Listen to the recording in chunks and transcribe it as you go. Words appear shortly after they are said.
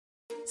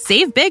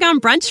Save big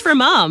on brunch for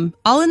mom,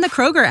 all in the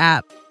Kroger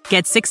app.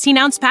 Get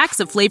 16-ounce packs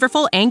of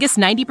flavorful Angus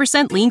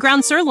 90% lean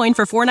ground sirloin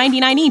for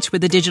 $4.99 each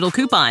with a digital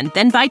coupon.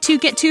 Then buy 2,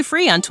 get 2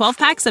 free on 12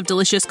 packs of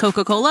delicious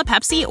Coca-Cola,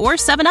 Pepsi, or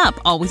 7-Up,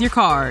 all with your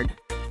card.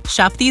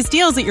 Shop these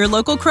deals at your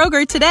local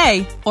Kroger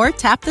today, or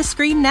tap the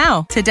screen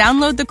now to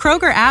download the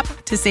Kroger app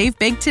to save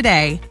big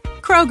today.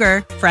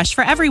 Kroger, fresh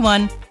for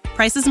everyone.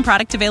 Prices and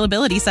product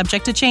availability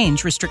subject to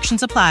change.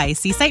 Restrictions apply.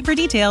 See site for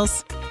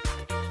details.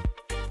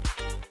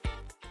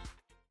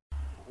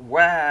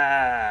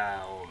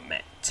 Well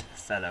met,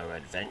 fellow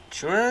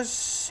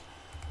adventurers.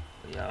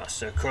 We are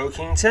Sir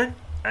Croakington,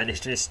 and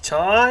it is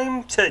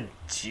time to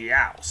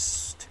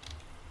joust.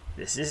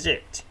 This is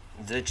it,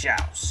 the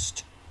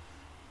joust.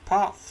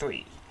 Part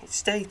 3.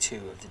 It's day 2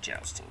 of the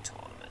jousting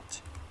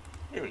tournament.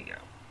 Here we go.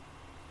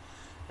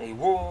 A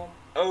warm,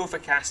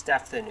 overcast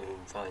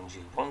afternoon finds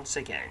you once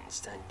again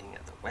standing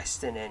at the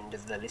western end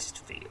of the list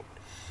field,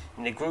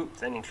 in a group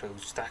that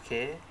includes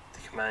Thakir,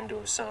 the commander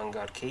of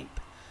Sangard Keep,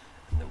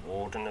 and the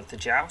warden of the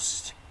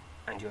joust,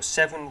 and your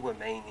 7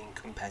 remaining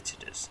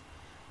competitors.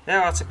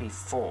 There are to be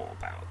 4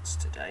 bouts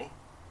today,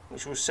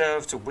 which will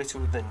serve to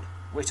whittle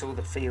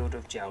the field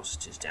of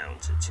jousters down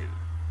to 2.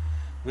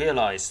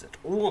 Realise that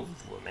all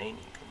of the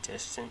remaining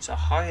contestants are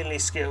highly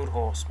skilled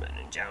horsemen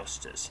and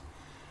jousters,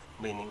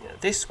 meaning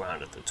that this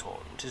round of the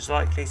tournament is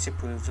likely to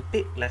prove a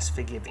bit less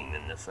forgiving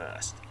than the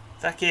first.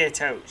 Thakir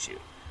tells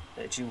you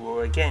that you will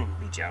again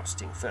be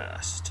jousting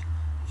first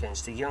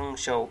against a young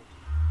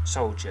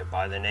soldier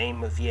by the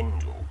name of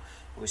Yendril,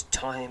 who has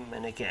time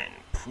and again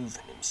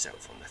proven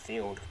himself on the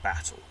field of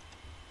battle.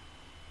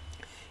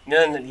 You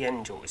learn that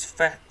Yendril is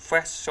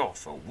fresh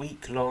off a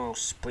week-long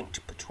sprint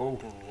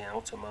patrolling the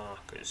outer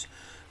markers,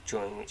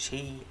 during which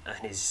he and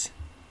his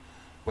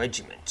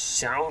regiment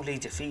soundly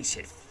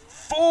defeated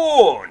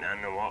 4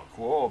 Nanowok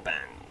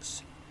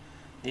warbands.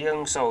 The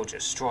young soldier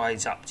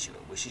strides up to you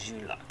and wishes you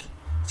luck.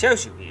 He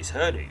tells you he has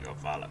heard of your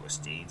valorous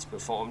deeds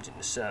performed in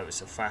the service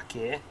of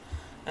Thakir,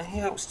 and he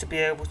hopes to be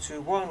able to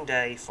one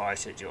day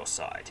fight at your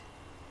side.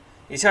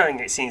 You tell him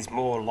it seems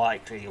more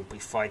likely you'll be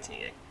fighting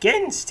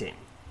against him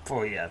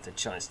before you have the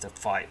chance to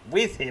fight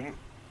with him,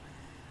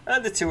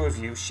 and the two of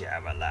you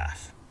share a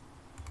laugh.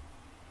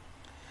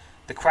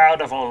 The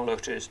crowd of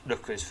onlookers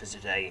for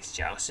today's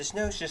joust is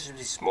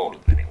noticeably smaller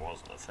than it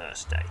was on the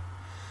first day.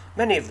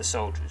 Many of the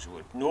soldiers who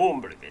would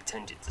normally have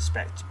attended the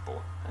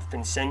spectacle have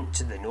been sent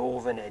to the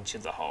northern edge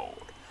of the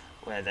hold,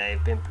 where they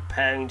have been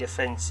preparing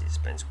defences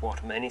against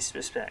what many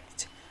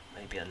suspect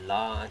may be a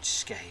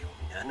large-scale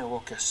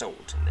Nanowok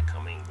assault in the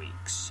coming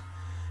weeks.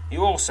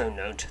 You also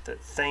note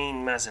that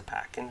Thane,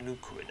 Mazapak and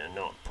Lucarin are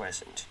not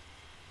present.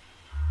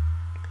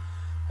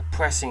 A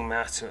pressing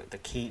matter at the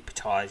keep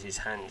ties his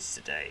hands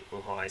today,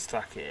 replies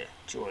Thakir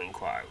during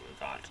inquiry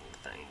regarding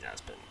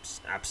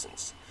Thane's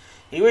absence.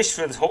 He wished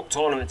for the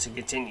tournament to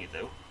continue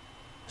though,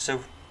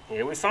 so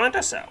here we find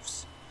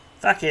ourselves.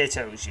 Thakir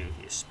tells you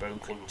he has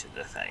spoken to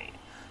the Thane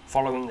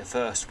following the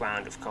first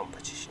round of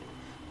competition,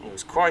 and he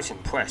was quite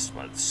impressed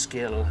by the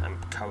skill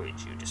and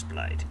courage you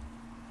displayed.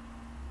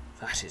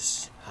 That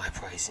is high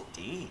praise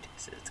indeed,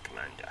 says the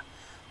commander,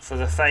 for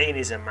the Thane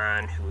is a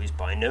man who is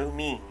by no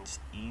means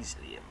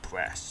easily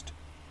impressed.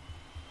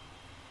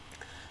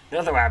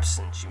 Another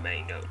absence you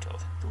may note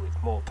of, though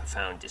with more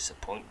profound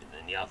disappointment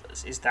than the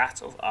others, is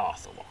that of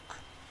Arthurwok.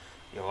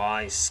 Your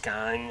eyes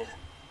scan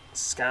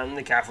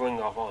the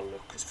gathering of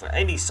onlookers for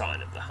any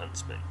sign of the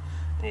huntsman,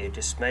 and you are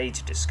dismayed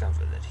to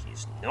discover that he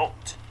is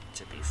not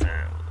to be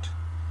found.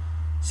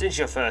 Since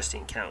your first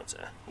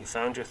encounter, you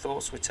found your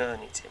thoughts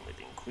returning to him with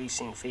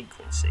increasing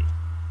frequency,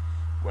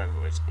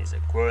 whether it is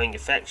a growing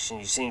affection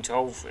you seem to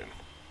hold for him,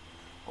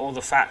 or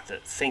the fact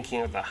that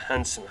thinking of the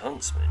handsome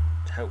huntsman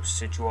helps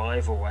to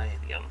drive away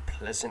the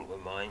unpleasant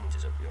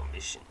reminders of your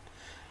mission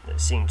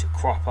that seem to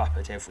crop up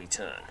at every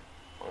turn.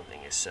 One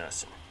thing is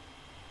certain.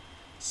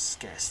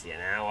 Scarcely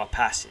an hour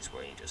passes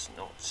where he does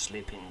not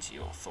slip into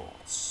your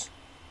thoughts.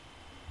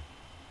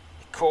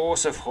 A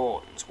chorus of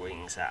horns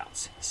rings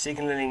out,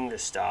 signalling the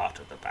start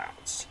of the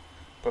bouts.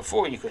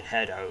 Before you can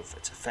head over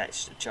to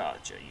fetch the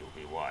charger you'll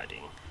be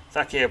riding,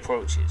 Thakir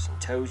approaches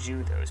and tells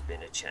you there has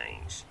been a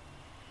change.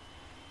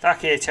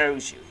 Thakir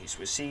tells you he's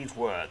received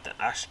word that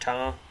Ash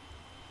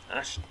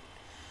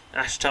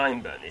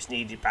Timeburn is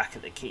needed back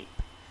at the keep,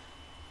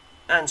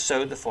 and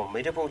so the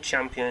formidable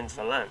champion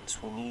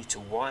Valance will need to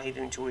ride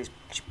into his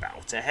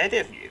bout ahead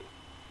of you.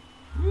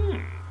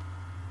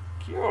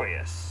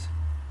 Curious.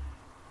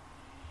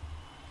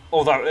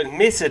 Although,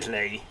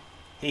 admittedly,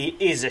 he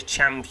is a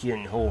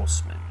champion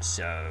horseman,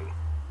 so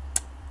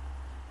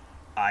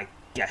I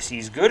guess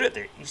he's good at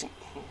it. He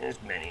has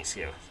many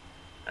skills.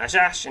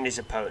 Ash and his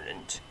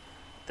opponent,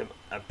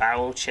 a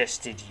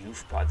barrel-chested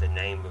youth by the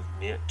name of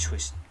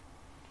Mirtwist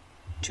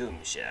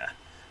Tumshire,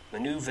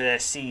 maneuver their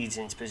steeds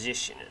into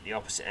position at the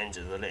opposite ends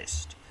of the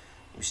list.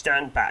 You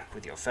stand back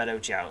with your fellow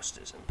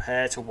jousters and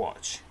prepare to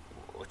watch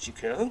what you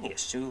can only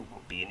assume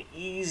will be an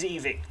easy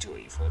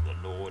victory for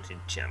the lauded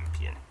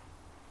champion.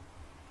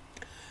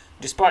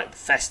 Despite the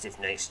festive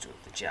nature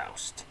of the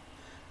joust,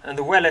 and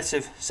the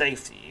relative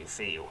safety you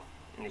feel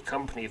in the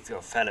company of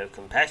your fellow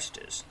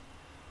competitors,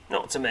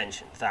 not to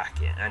mention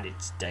Thacker and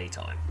it's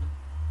daytime.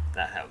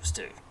 That helps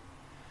too.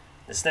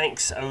 The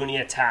snakes only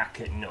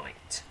attack at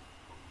night,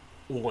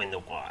 or in the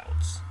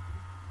wilds.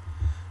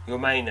 You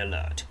remain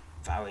alert,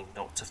 vowing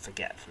not to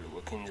forget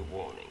Lurkin's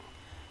warning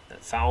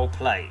that foul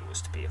play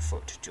was to be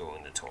afoot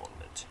during the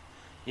tournament.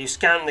 You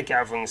scan the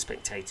gathering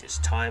spectators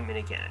time and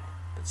again,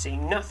 but see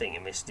nothing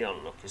amidst the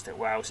onlookers that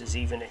rouses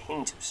even a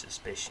hint of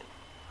suspicion.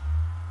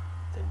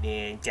 The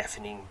near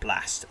deafening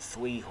blast of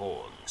 3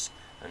 horns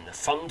and the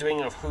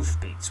thundering of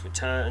hoofbeats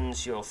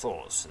returns your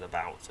thoughts to the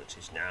bout that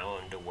is now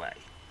underway.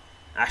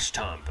 Ash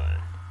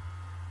Tarnburn,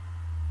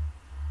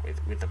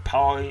 with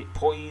the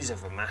poise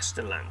of a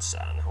master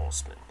lancer and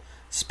horseman,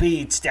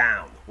 speeds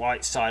down the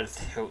right side of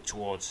the hill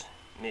towards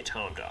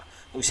Midhamda,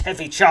 whose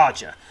heavy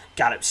charger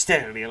gallops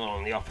steadily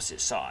along the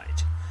opposite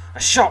side. A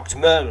shocked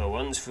murmur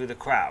runs through the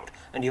crowd,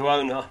 and your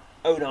own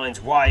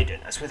eyes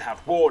widen as,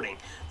 without warning,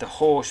 the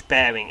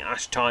horse-bearing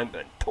Ash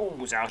Tarnburn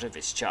pulls out of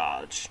its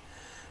charge,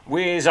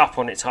 rears up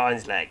on its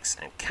hind legs,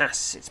 and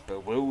casts its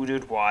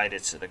bewildered rider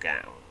to the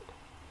ground.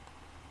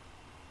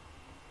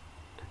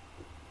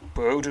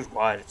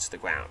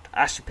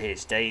 Ash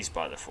appears dazed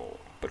by the fall,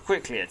 but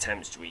quickly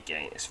attempts to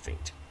regain his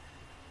feet.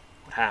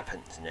 What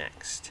happens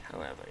next,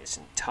 however, is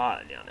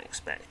entirely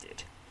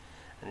unexpected,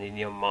 and in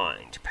your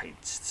mind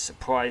paints the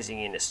surprising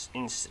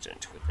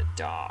incident with a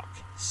dark,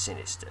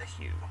 sinister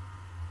hue.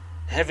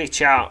 The heavy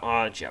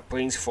charger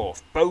brings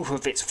forth both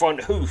of its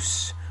front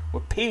hoofs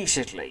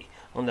repeatedly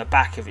on the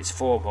back of its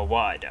former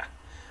rider,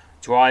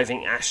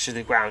 driving Ash to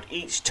the ground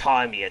each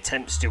time he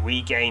attempts to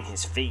regain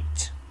his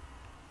feet.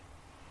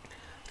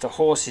 The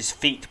horse's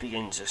feet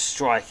begin to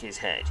strike his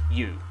head.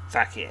 You,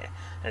 Fakir,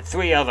 and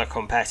three of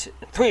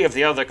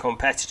the other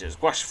competitors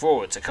rush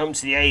forward to come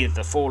to the aid of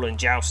the fallen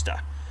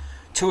jouster.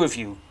 Two of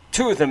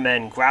the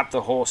men grab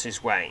the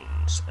horse's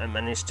reins and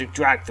manage to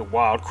drag the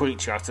wild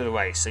creature out of the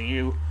way, so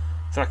you,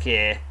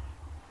 Fakir,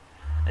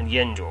 and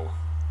Yendril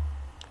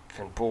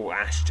can pull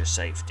Ash to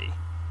safety.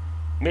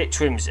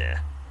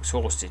 Mitrimzir, whose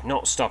horse did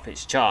not stop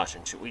its charge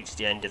until it reached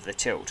the end of the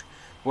tilt,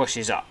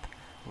 rushes up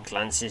and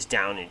glances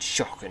down in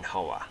shock and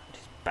horror at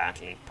his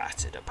badly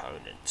battered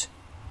opponent.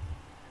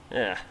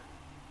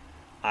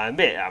 I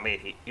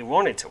admit, he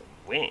wanted to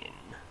win,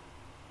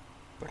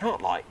 but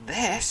not like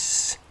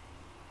this.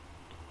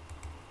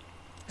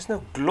 There's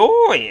no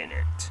glory in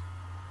it.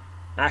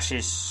 Ash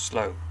is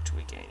slow to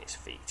regain his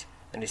feet,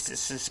 and it is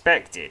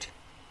suspected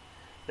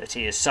that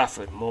he has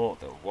suffered more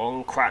than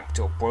one cracked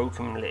or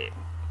broken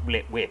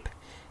whip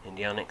in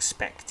the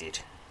unexpected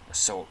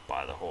assault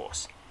by the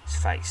horse. His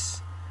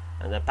face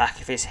and the back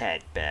of his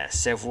head bear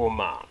several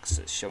marks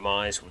that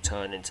surmise will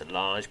turn into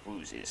large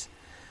bruises,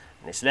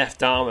 and his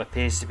left arm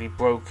appears to be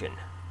broken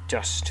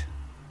just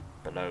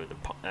below the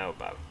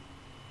elbow.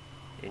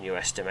 In your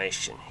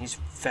estimation, he's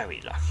very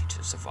lucky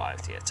to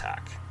survive the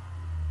attack.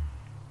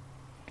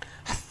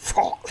 I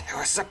thought they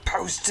were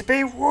supposed to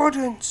be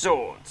wooden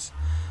swords,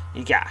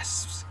 he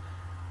gasps,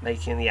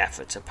 making the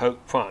effort to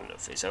poke fun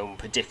of his own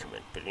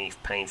predicament beneath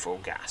painful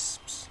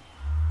gasps.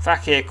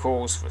 Fakir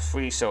calls for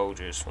 3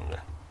 soldiers from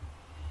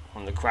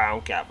the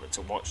crowd gathered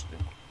to watch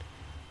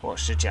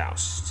the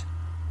joust,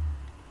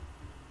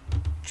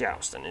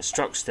 and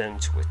instructs them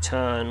to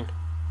return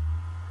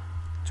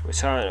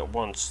at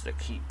once to the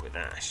keep with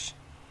Ash.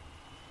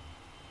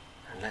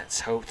 And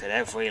let's hope that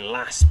every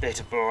last bit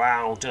of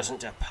morale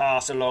doesn't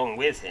pass along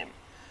with him,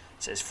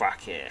 says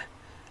Fakir,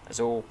 as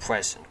all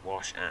present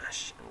watch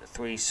Ash and the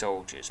 3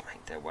 soldiers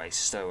make their way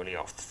slowly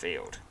off the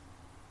field.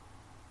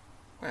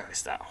 Where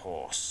is that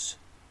horse?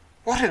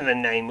 What in the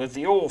name of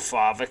the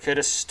Allfather could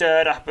have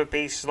stirred up a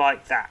beast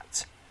like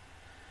that?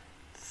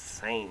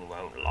 Thane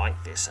won't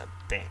like this a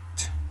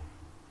bit.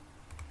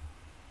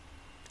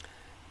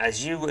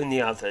 As you and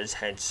the others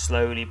head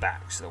slowly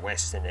back to the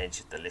western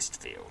edge of the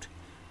list field,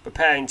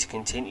 preparing to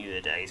continue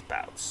the day's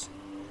bouts,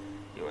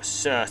 you are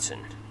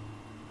certain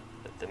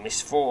that the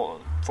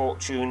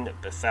misfortune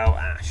that befell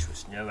Ash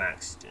was no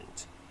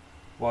accident.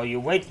 While you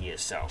ready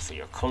yourself for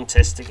your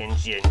contest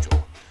against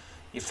Yendril,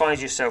 you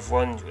find yourself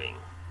wondering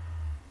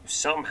if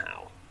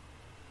somehow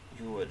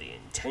you were the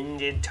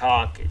intended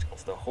target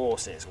of the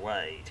horse's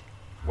rage.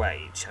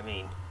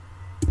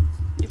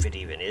 If it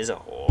even is a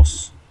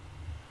horse.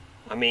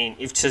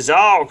 If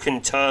Tazal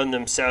can turn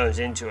themselves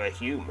into a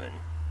human,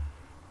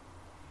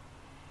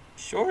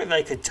 surely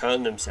they could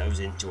turn themselves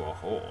into a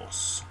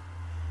horse.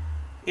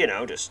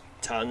 Just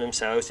turn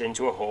themselves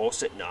into a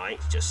horse at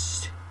night,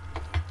 just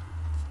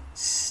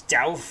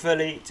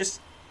stealthily,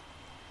 just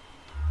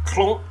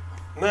clonk,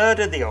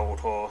 murder the old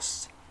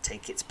horse,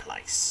 take its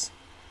place.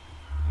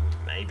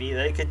 Maybe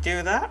they could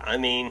do that.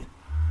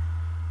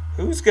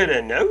 Who's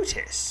gonna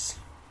notice?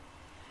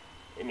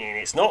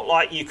 It's not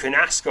like you can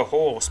ask a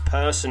horse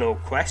personal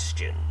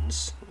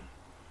questions.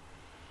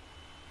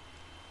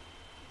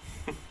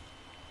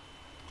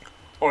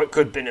 Or it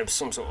could have been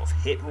some sort of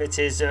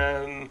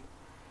hypnotism,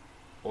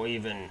 or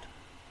even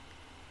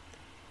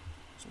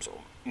some sort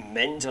of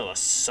mental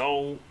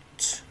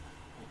assault.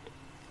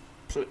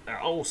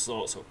 All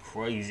sorts of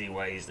crazy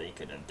ways they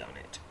could have done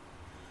it.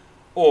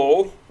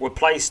 Or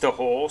replace the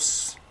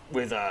horse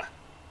with a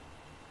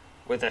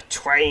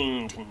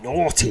trained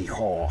naughty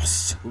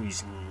horse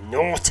who's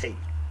naughty,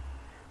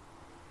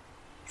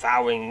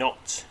 vowing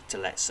not to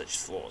let such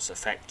thoughts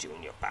affect you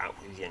in your bout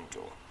with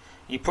Yendril.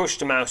 You push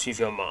them out of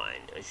your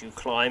mind as you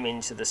climb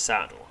into the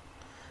saddle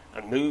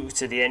and move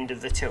to the end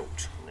of the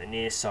tilt on the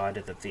near side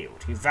of the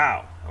field. You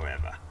vow,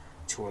 however,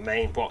 to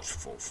remain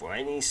watchful for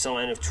any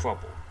sign of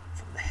trouble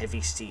from the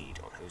heavy steed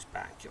on whose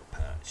back you're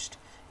perched.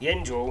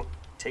 Yendril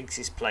takes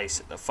his place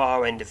at the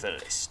far end of the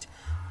list.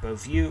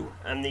 Both you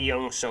and the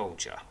young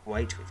soldier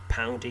wait with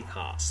pounding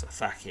hearts for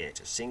Thakir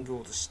to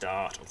signal the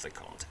start of the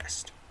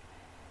contest.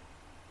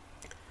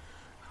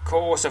 A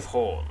chorus of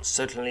horns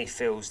suddenly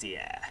fills the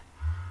air,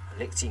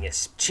 eliciting a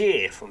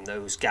cheer from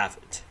those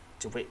gathered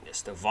to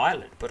witness the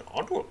violent but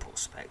honourable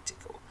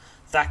spectacle.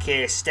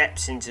 Thakir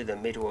steps into the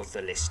middle of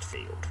the list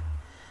field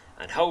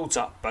and holds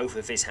up both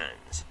of his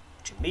hands,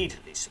 which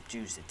immediately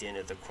subdues the din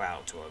of the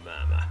crowd to a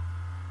murmur.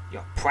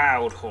 Your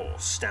proud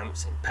horse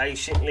stamps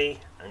impatiently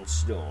and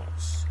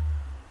snorts.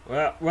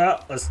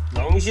 Well, as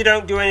long as you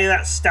don't do any of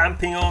that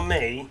stamping on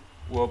me,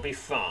 we'll be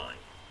fine.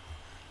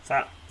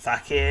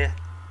 Thakir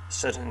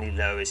suddenly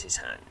lowers his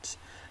hands,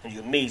 and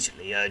you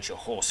immediately urge your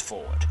horse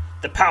forward.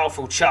 The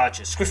powerful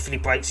charger swiftly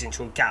breaks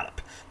into a gallop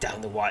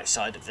down the right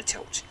side of the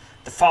tilt.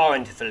 The far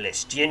end of the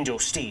list,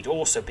 Yendril's steed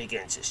also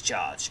begins its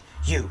charge.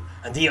 You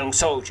and the young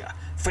soldier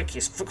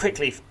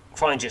quickly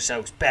find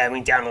yourselves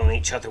bearing down on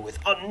each other with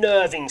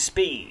unnerving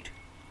speed.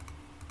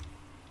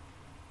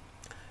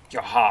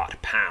 Your heart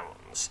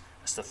pounds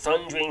as the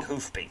thundering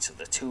hoofbeats of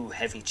the two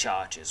heavy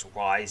chargers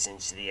rise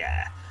into the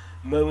air,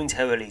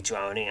 momentarily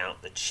drowning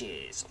out the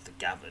cheers of the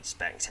gathered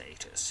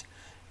spectators.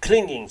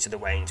 Clinging to the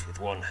reins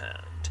with one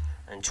hand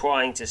and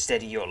trying to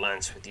steady your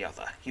lance with the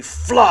other, you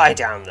fly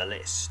down the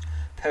list,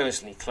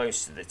 perilously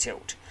close to the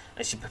tilt,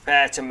 as you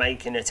prepare to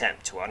make an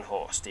attempt to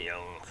unhorse the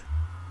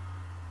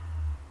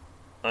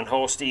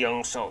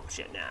young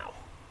soldier now.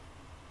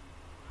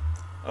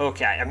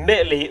 Okay,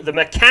 admittedly, the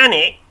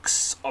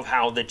mechanics of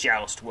how the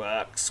joust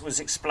works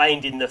was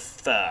explained in the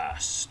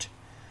first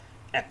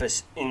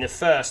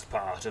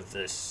part of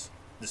the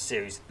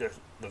series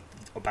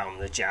about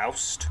the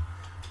joust.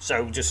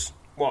 So just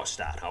watch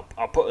that.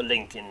 I'll put a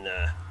link in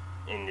the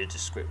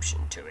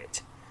description to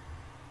it,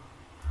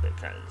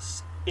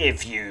 because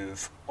if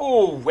you've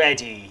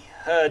already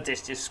heard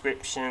this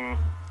description,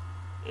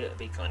 it'll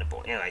be kind of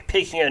boring. Anyway,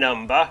 picking a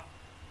number,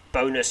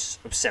 bonus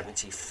of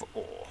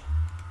 74.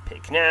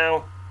 Pick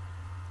now.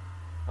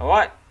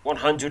 Alright,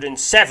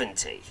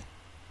 170.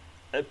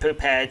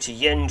 Prepared to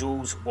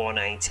Yendril's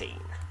 118.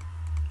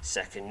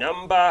 Second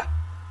number,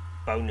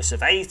 bonus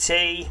of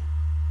 80.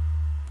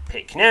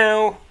 Pick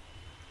now.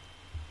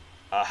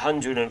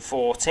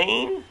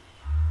 114.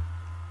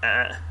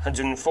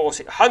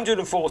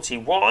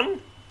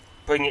 141.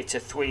 Bring it to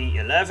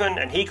 311.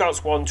 And he got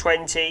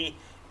 120,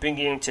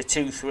 bringing him to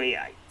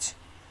 238.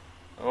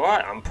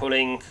 Alright, I'm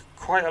pulling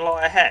quite a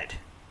lot ahead.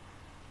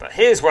 But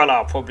here's where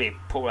I'll probably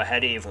pull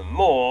ahead even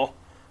more,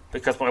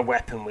 because my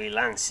weaponry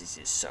lances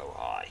is so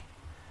high.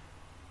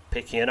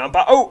 Picking a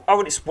number. Oh,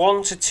 it's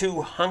 1 to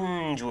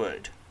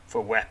 200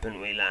 for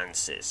weaponry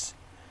lances.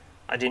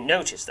 I didn't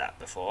notice that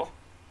before.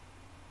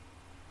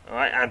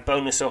 Alright, and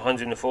bonus of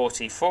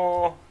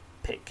 144.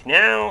 Pick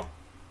now.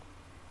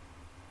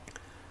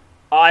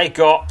 I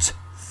got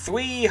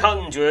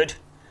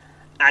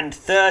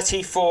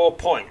 334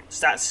 points.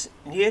 That's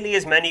nearly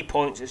as many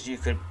points as you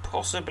could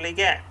possibly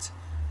get.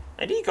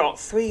 And he got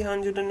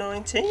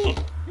 319.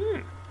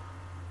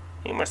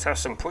 He must have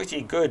some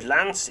pretty good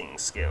lancing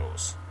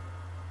skills.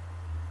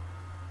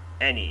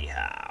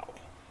 Anyhow.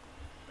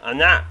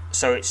 And that,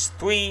 so it's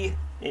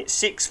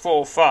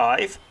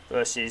 645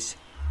 versus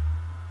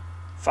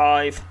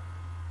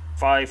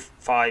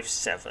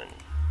 557.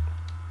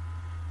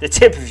 The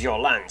tip of your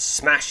lance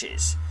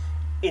smashes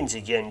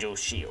into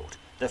Yendril's shield.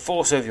 The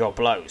force of your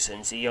blow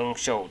sends the young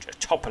soldier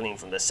toppling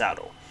from the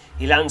saddle.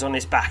 He lands on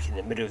his back in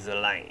the middle of the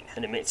lane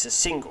and emits a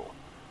single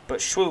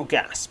but shrill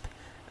gasp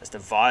as the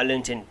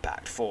violent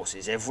impact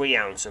forces every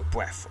ounce of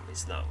breath from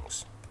his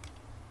lungs.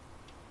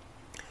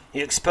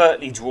 You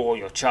expertly draw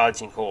your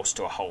charging horse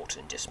to a halt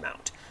and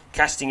dismount,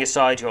 casting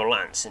aside your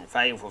lance in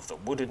favour of the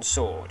wooden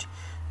sword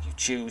you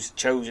chose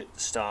at the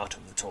start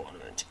of the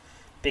tournament,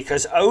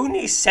 because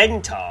only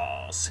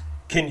centaurs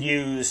can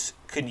use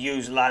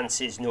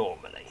lances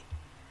normally,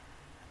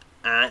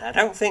 and I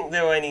don't think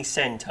there are any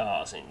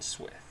centaurs in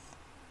Swift.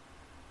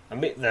 I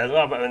mean, there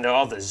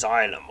are the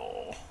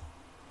Xylomore.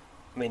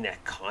 I mean, they're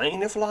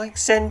kind of like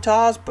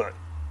centaurs, but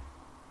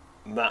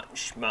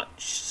much, much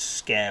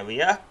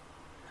scarier.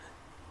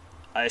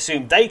 I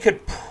assume they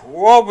could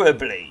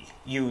probably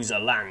use a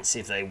lance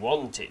if they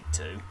wanted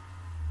to.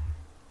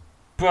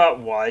 But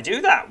why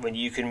do that when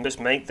you can just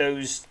make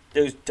those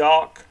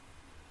black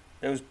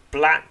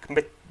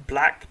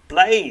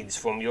blades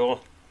from your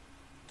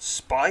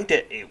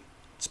spider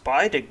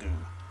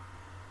goo?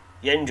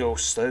 Yendril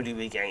slowly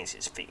regains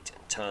his feet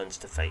and turns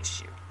to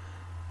face you,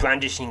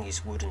 brandishing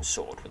his wooden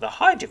sword with a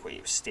high degree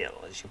of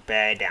skill as you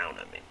bear down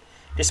on him.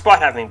 Despite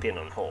having been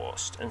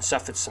unhorsed and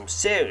suffered some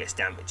serious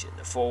damage in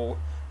the fall,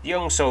 the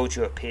young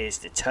soldier appears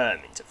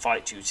determined to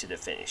fight you to the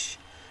finish.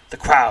 The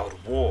crowd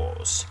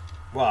roars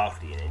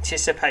wildly in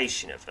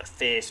anticipation of the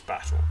fierce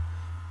battle.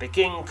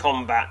 Begin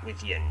combat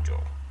with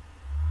Yendril.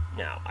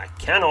 Now,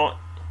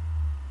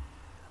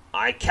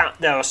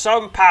 there are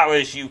some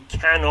powers you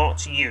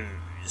cannot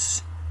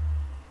use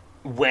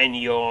when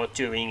you're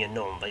doing a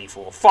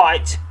non-lethal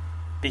fight,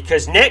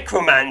 because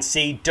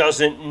necromancy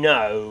doesn't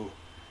know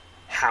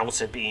how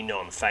to be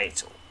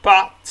non-fatal.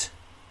 But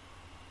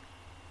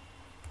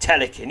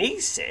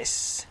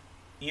telekinesis,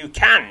 you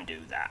can do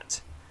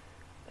that.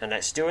 And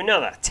let's do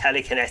another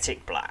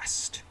telekinetic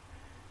blast.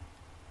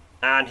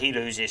 And he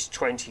loses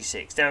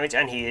 26 damage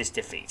and he is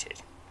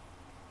defeated.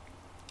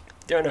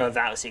 Don't know if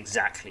that was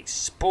exactly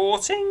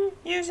sporting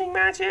using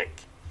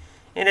magic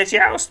in a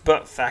joust,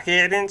 but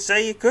Thakir didn't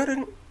say you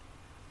couldn't.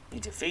 You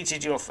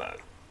defeated your foe.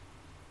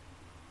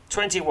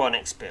 21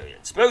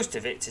 experience, most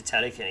of it to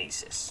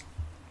telekinesis.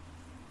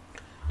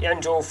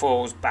 Yendril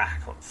falls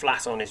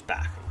flat on his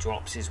back and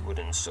drops his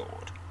wooden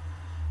sword.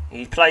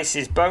 He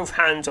places both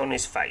hands on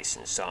his face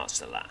and starts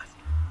to laugh,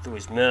 though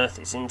his mirth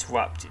is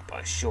interrupted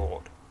by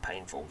short,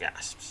 painful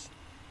gasps.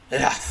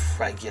 Enough,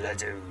 regular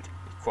dude,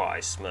 he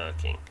cries,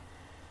 smirking.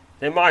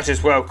 They might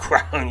as well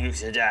crown you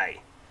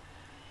today.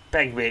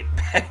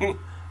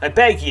 I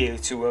beg you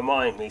to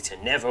remind me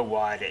to never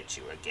ride at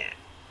you again.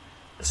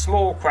 The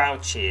small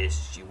crowd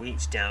cheers as you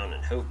reach down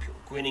and help your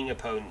grinning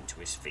opponent to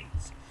his feet.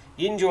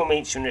 Yendril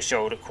meets you in the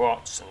shoulder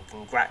cross and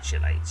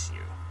congratulates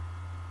you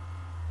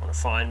on a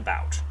fine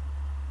bout.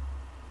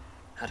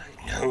 Had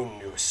I known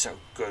you were so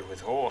good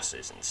with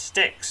horses and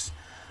sticks,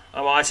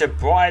 I might have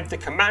bribed the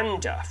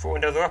commander for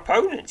another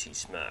opponent, he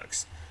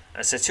smirks,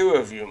 as the two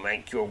of you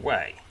make your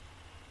way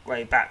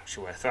back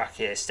to where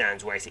Thakir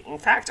stands waiting. In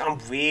fact, I'm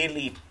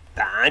really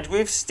bad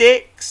with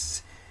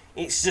sticks.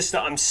 It's just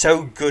that I'm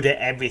so good at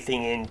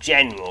everything in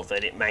general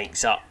that it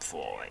makes up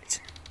for it.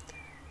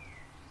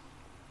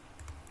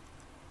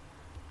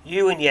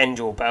 You and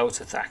Yendril bow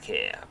to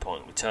Thakir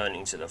upon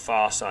returning to the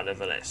far side of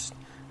the list,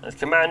 and the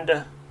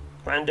commander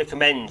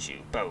commends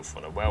you both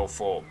on a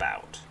well-fought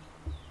bout.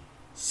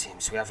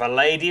 Seems we have a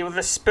lady with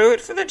a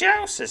spirit for the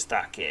joust, says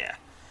Thakir,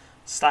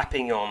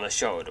 slapping you on the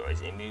shoulder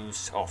as he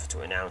moves off to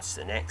announce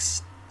the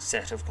next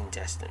set of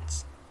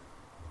contestants.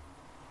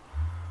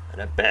 And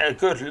a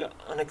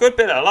good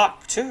bit of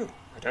luck too.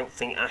 I don't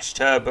think Ash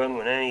Turban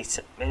will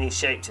any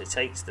shape to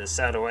take to the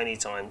saddle any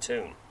time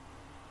soon.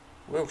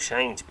 Real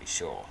shame to be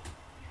sure,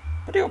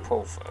 but he'll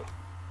pull through.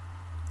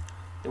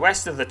 The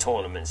rest of the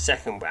tournament's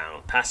second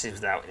round passes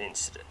without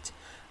incident.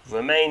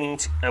 When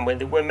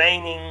the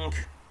remaining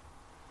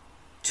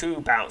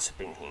two bouts have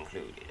been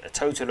concluded, a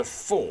total of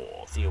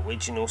 4 of the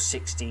original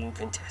 16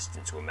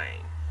 contestants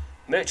remain.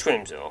 Mitch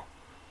Rimsel,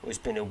 who has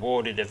been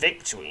awarded a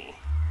victory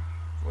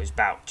for his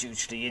bout due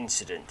to the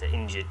incident that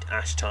injured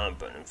Ash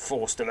Turnburn and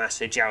forced the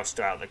master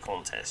jouster out of the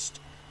contest,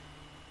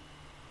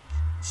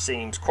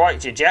 seems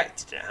quite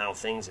dejected at how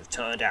things have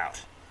turned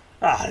out.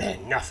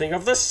 Then nothing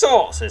of the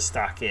sort, says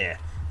Thakir,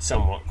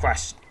 somewhat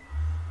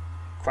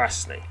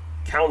crassly,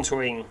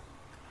 countering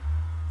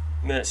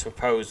Mert's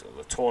proposal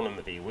the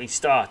tournament be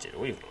restarted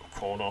or even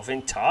called off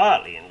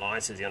entirely in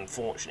light of the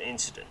unfortunate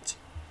incident.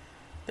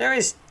 There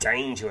is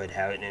danger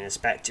inherent in a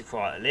spectacle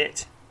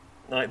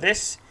like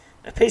this.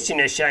 A pity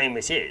and a shame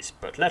it is,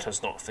 but let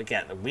us not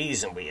forget the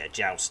reason we are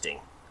jousting.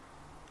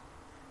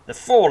 The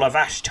fall of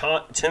Ash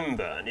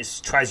Timburn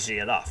is tragedy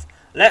enough.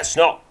 Let's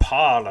not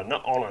pile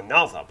on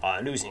another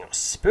by losing our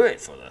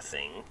spirit for the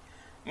thing.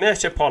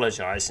 Mert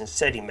apologised and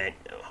said he meant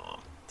no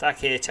harm.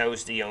 Thakir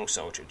tells the young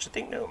soldier to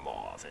think no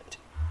more of it.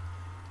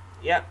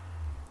 Yep.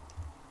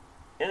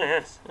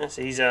 Yes,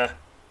 he's a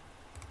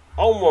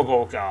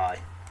honourable guy.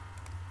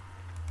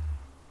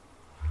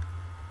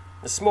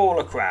 The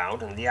smaller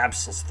crowd and the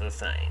absence of the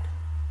Thane,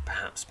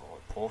 perhaps more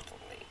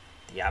importantly,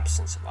 the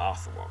absence of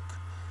Arthurrock,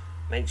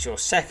 makes your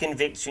second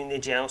victory in the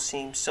joust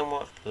seem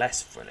somewhat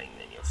less thrilling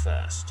than your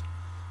first.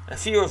 A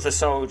few of the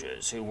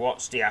soldiers who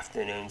watched the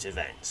afternoon's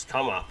events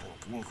come up and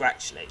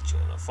congratulate you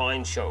on a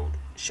fine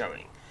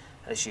showing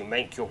as you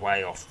make your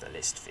way off the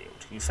list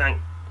field. You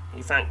thank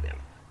them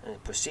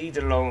and proceed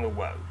along the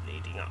road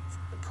leading up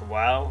from the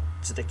corral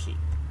to the keep.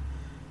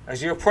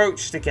 As you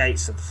approach the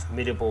gates of the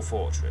formidable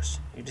fortress,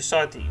 you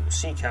decide that you will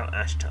seek out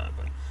Ash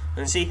Turban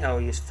and see how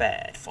he has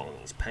fared following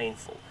his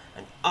painful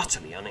and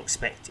utterly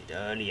unexpected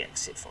early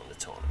exit from the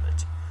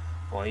tournament.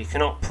 While you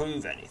cannot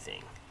prove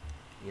anything,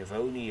 you have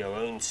only your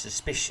own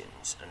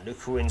suspicions and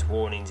Lucarin's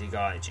warning to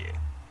guide you.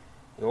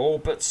 You're all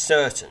but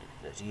certain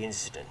that the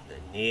incident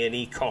that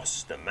nearly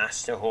cost the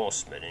Master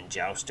Horseman and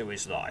Jouster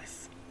his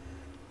life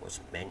was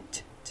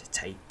meant to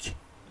take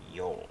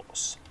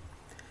yours.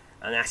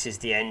 And that is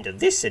the end of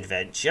this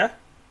adventure,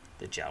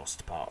 the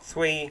Joust Part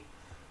 3,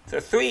 the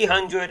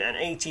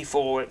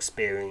 384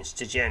 experience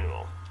to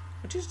General,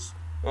 which is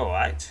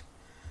alright.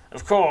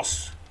 Of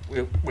course,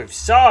 with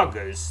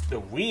sagas, the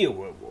real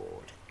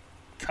reward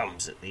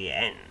comes at the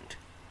end,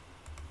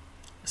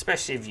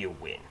 especially if you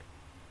win.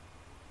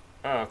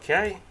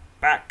 Okay,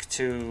 back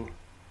to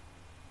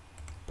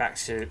Back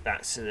to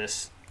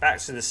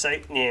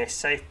the nearest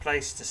safe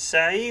place to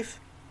save.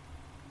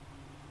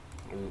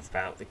 Move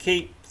about the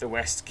keep, the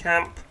west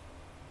camp.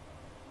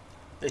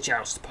 The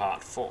Joust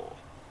Part 4.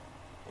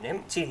 An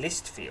empty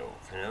list field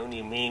can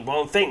only mean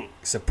one thing.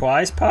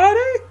 Surprise party?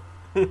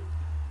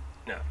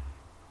 No.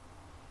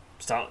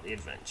 Start the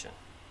adventure.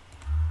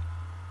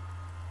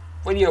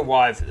 When you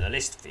arrive at the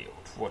list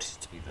field, what is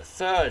to be the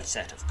third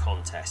set of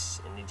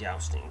contests in the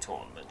jousting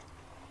tournament,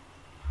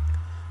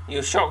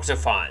 you're shocked to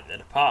find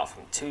that apart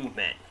from two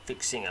men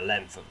fixing a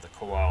length of the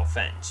corral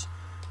fence,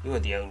 you are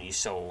the only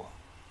soul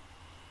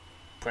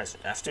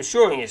present. After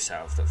assuring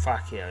yourself that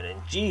Fakir had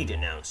indeed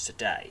announced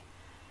today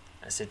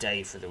as the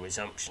day for the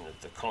resumption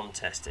of the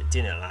contest at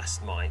dinner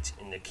last night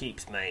in the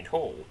keep's main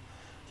hall,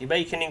 you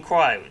make an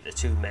inquiry with the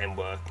two men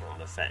working on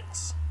the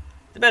fence.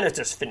 The men have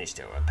just finished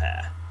their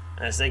repair,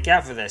 and as they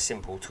gather their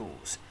simple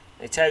tools,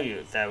 they tell you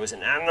that there was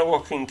an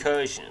analog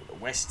incursion at the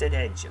western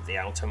edge of the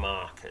outer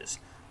markers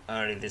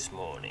early this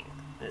morning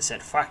that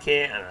sent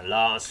Fakir and a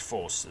large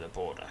force to the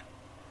border.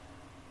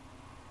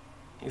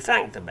 You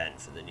thank the men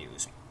for the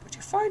news, but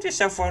you find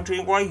yourself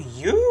wondering why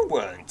you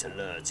weren't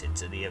alerted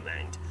to the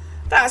event.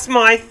 That's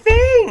my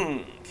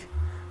thing!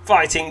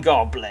 Fighting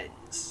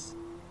goblins.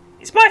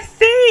 It's my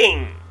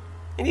thing!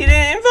 And you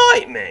didn't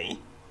invite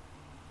me?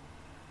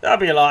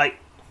 That'd be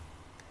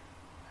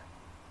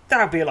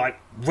like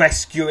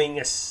rescuing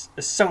a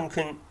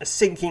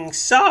sinking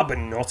sub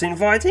and not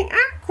inviting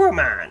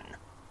Aquaman.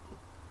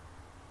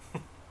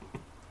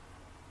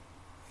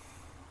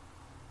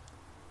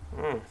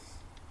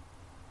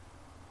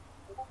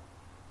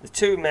 The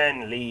two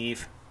men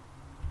leave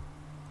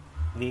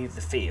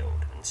the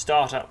field and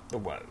start up the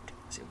road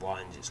as it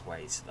winds its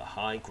way to the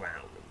high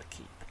ground of the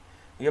keep.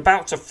 You're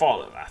about to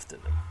follow after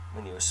them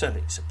when you are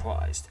suddenly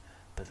surprised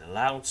by the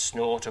loud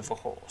snort of a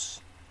horse.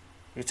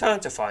 You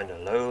turn to find a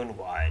lone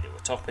rider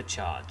atop a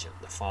charger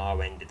at the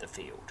far end of the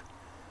field.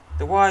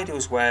 The rider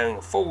was wearing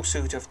a full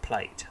suit of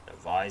plate and a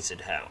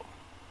visored helm.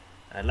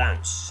 A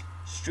lance,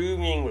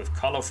 streaming with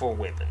colourful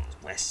ribbons,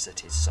 rests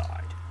at his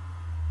side.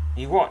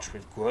 You watch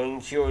with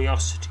growing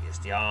curiosity as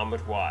the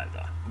armoured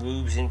rider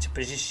moves into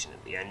position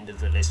at the end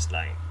of the list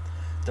lane.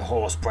 The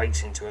horse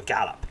breaks into a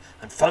gallop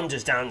and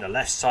thunders down the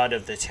left side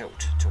of the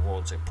tilt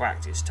towards a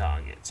practice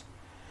target.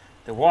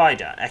 The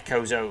rider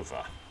echoes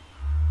over.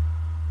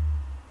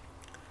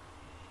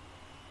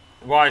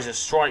 The rider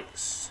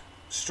strikes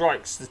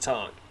the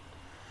target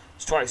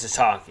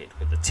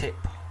with the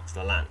tip of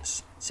the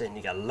lance,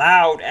 sending a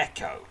loud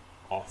echo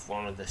off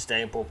one of the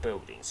stable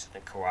buildings in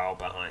the corral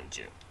behind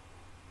you.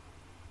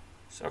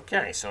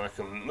 Okay, so I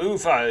can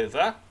move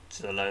over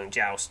to the lone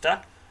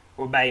jouster,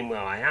 remain where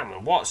I am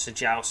and watch the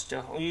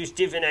jouster, or use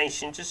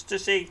divination just to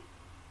see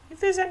if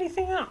there's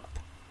anything up.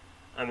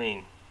 I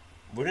mean,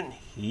 wouldn't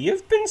he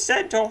have been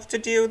sent off to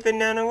deal with the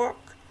Nanorook?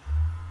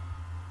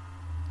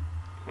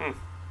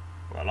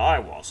 Well, I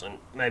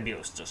wasn't. Maybe it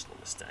was just a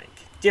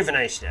mistake.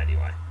 Divination,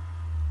 anyway.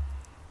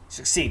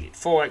 Succeeded.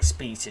 4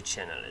 XP to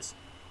channelers.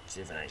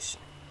 Divination.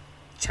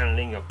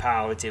 Channeling your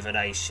power of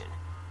divination.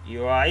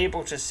 You are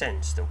able to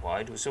sense the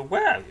rider was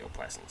aware of your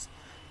presence.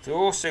 You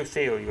also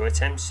feel your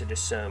attempts to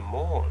discern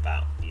more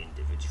about the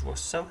individual are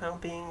somehow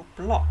being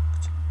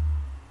blocked.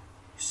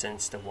 You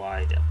sense the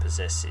rider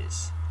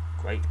possesses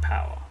great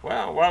power.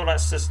 Well,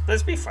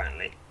 let's be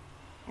friendly.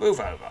 Move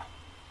over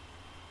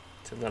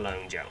to the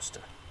lone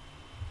jouster.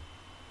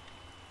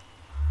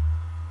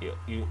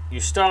 You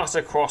start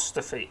across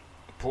the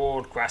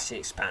broad grassy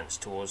expanse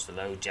towards the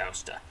lone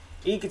jouster,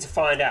 eager to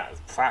find out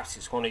if perhaps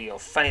it's one of your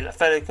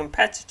fellow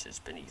competitors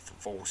beneath the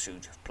full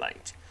suit of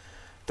plate.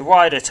 The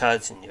rider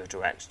turns in your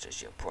direction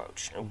as you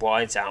approach and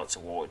rides out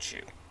towards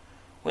you.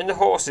 When the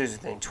horse is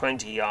within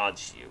 20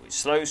 yards of you, it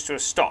slows to a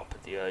stop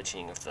at the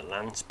urging of the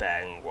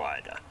lance-bearing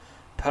rider,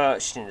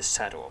 perched in the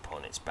saddle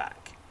upon its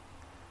back.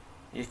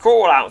 You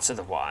call out to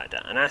the rider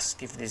and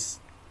ask if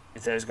there's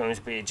going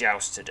to be a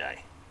joust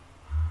today.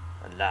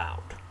 A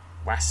loud,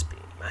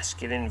 raspy,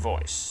 masculine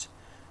voice,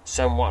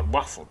 somewhat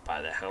ruffled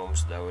by the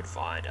helm's lowered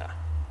visor,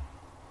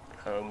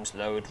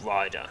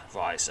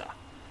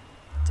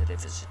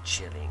 delivers a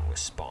chilling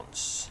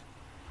response.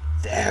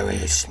 There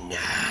is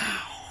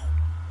now.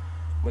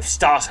 With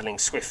startling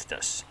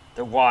swiftness,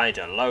 the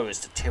rider lowers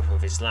the tip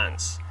of his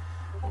lance,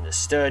 and the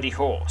sturdy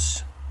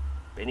horse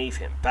beneath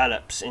him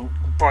breaks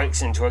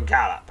into a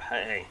gallop.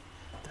 Hey,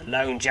 the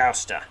lone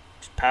jouster,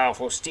 his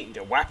powerful steed,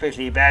 are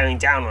rapidly bearing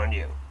down on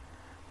you.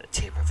 The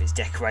tip of his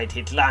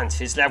decorated lance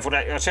is levelled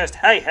at your chest.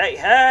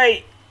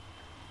 Hey!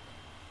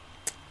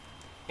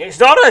 It's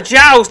not a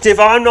joust if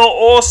I'm not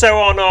also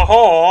on a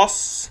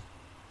horse.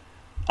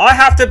 I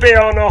have to be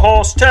on a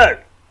horse too.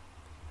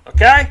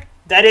 Okay?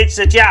 Then it's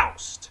a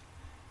joust.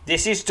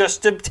 This is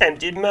just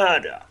attempted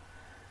murder.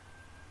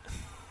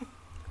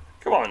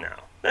 Come on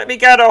now. Let me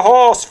get a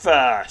horse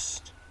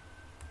first.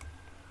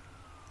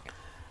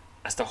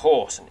 As the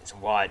horse and its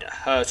rider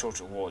hurtle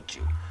towards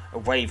you, a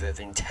wave of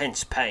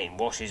intense pain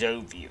washes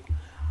over you,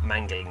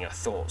 mangling your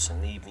thoughts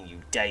and leaving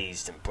you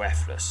dazed and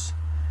breathless.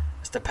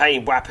 As the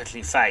pain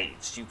rapidly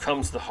fades, you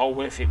come to the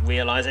horrific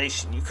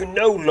realization you can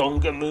no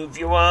longer move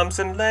your arms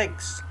and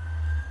legs.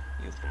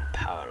 You've been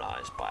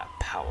paralyzed by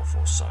a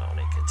powerful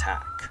psionic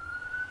attack.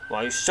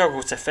 While you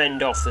struggle to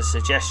fend off the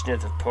suggestion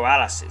of the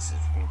paralysis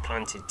has been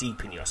planted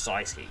deep in your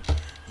psyche,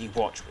 you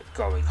watch with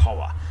growing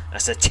horror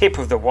as the tip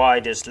of the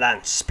rider's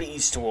lance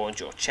speeds towards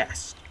your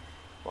chest.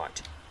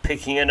 Right,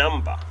 picking a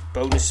number,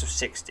 bonus of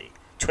 60,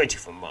 20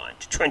 from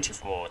mind, 20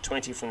 from awe,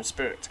 20 from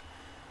spirit.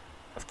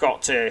 I've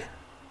got to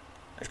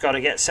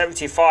get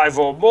 75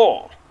 or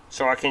more,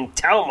 so I can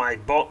tell my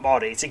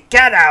body to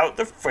get out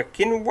the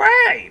frickin'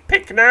 way.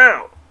 Pick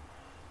now.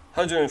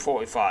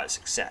 145,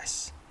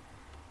 success.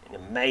 An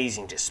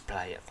amazing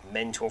display of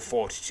mental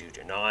fortitude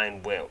and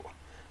iron will.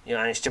 You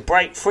managed to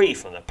break free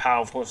from the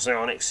powerful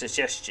psionic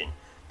suggestion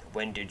that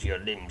rendered your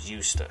limbs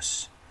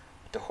useless.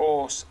 With the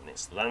horse and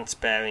its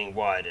lance-bearing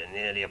rider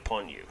nearly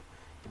upon you,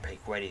 you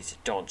make ready to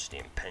dodge the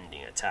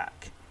impending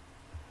attack.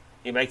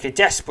 You make a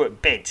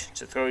desperate bid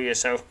to throw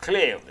yourself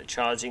clear of the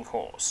charging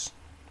horse,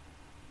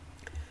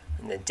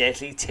 and the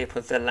deadly tip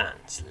of the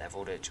lance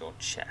levelled at your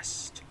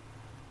chest.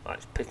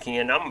 Right, picking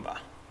a number,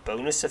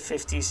 bonus of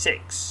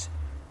 56,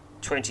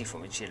 20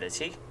 from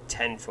agility,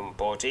 10 from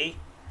body,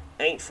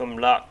 8 from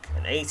luck,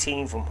 and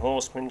 18 from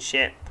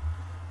horsemanship.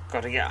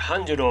 Got to get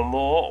 100 or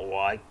more, or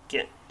I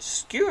get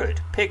skewered.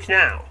 Pick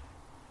now.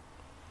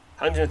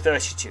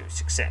 132,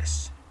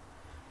 success.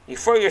 You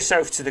throw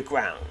yourself to the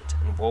ground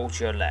and roll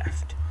to your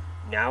left,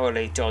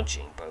 narrowly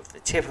dodging both the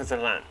tip of the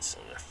lance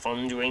and the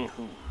thundering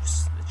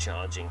hooves of the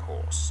charging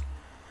horse.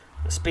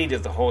 The speed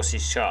of the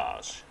horse's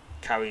charge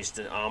carries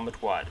the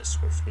armoured rider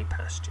swiftly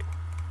past you.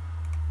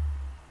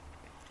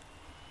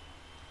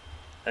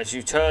 As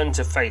you turn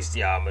to face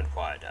the armoured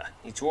rider,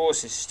 he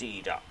draws his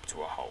steed up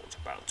to a halt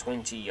about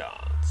 20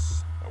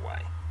 yards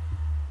away.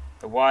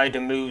 The rider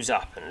moves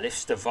up and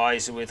lifts the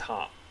visor with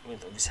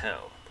his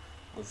helm,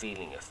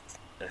 revealing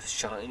a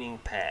shining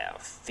pair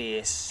of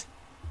fierce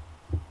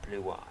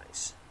blue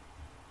eyes.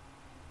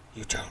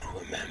 "You don't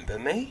remember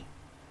me?"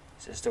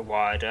 says the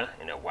rider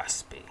in a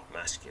raspy,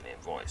 masculine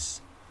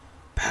voice.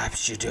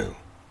 "Perhaps you do,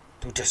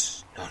 though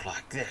just not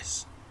like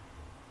this."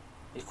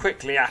 You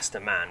quickly asked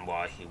the man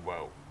why he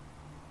rode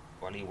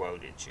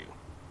you.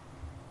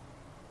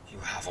 "You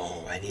have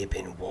already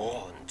been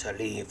warned to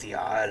leave the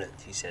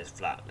island," he says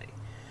flatly.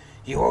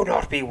 "You will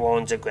not be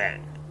warned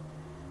again.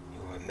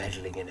 You are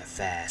meddling in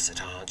affairs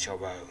that aren't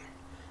your own,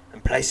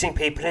 and placing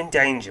people in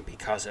danger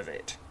because of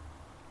it.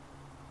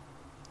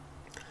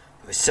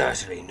 There is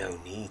certainly no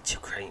need to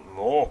create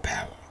more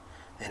peril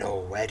than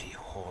already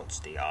haunts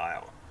the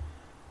isle.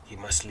 You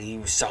must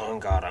leave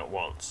Sangard at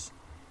once,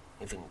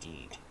 if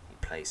indeed you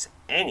place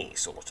any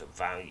sort of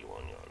value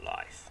on your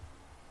life."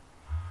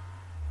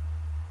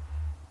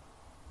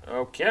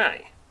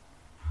 Okay.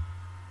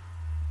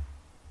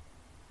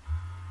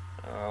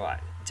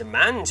 Alright.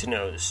 Demand to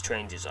know the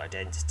stranger's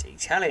identity.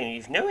 Tell him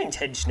you've no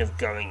intention of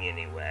going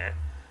anywhere,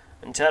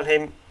 and tell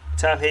him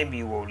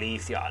you will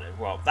leave the island.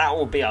 Well, that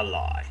will be a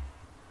lie,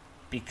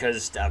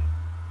 because I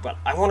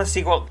want to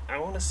see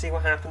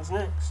what happens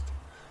next.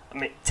 I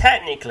mean,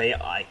 technically,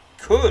 I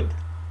could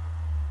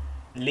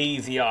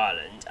leave the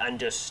island and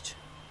just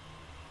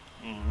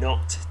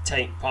not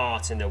take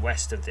part in the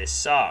rest of this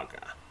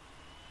saga,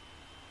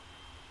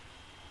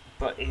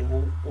 but it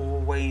will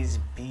always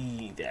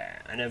be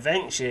there, and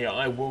eventually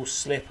I will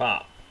slip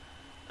up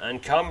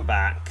and come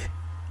back,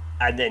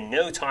 and then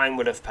no time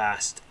would have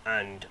passed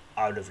and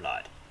I would have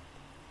lied.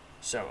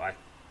 So I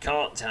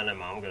can't tell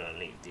him I'm going to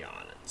leave the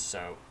island.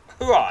 So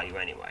who are you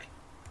anyway?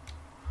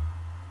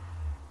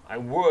 I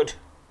would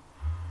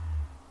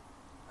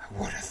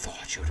have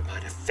thought you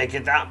might have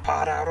figured that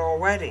part out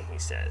already, he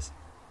says.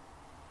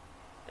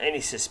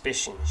 Any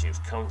suspicions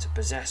you've come to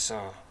possess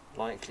are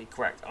likely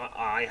correct.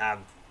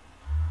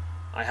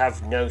 I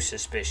have no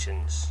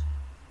suspicions.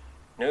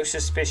 No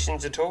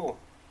suspicions at all.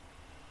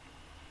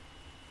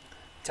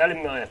 Tell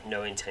him I have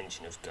no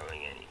intention of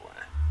going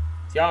anywhere.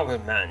 The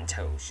armoured man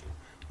tells you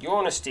your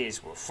honesty is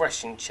a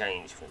refreshing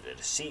change from the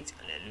deceit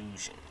and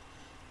illusion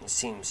that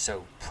seems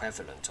so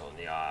prevalent on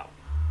the isle.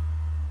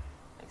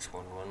 Makes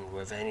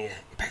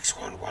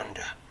one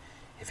wonder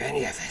if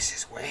any of this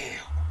is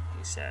real,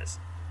 he says.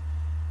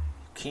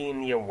 You're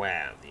keenly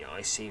aware of the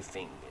icy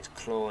fingers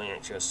clawing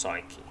at your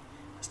psyche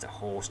as the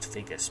horsed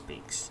figure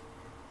speaks.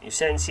 You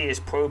sense he is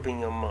probing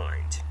your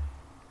mind,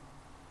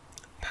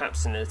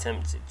 perhaps in an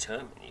attempt to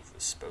determine if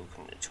you've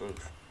spoken the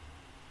truth.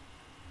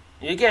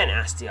 You again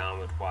ask the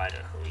armoured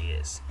rider who he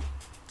is,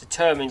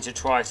 determined to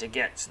try to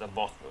get to the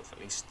bottom of at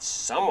least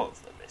some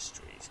of the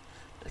mysteries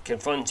that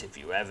confronted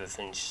you ever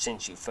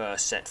since you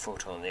first set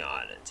foot on the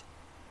island.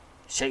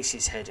 He shakes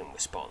his head in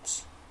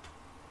response.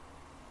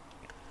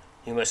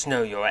 You must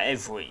know your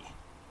every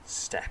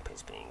step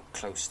is being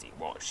closely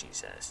watched, he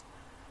says.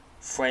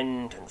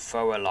 Friend and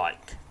foe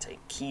alike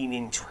take keen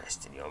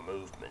interest in your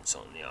movements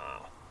on the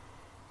isle.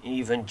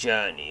 Even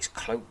journeys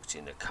cloaked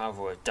in the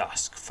cover of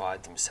dusk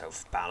find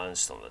themselves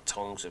balanced on the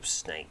tongues of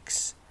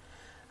snakes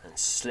and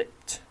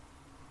slipped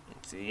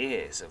into the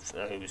ears of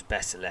those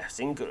better left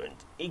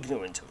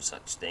ignorant of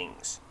such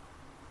things.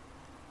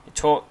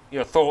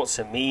 Your thoughts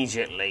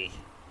immediately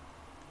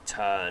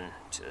turn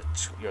to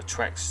your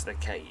treks to the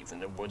cave in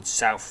the woods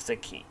south of the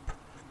keep,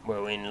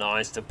 wherein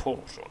lies the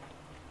portal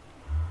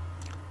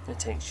that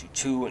takes you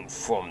to and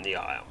from the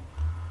isle.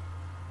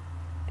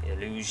 The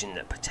illusion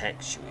that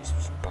protects you is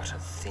but a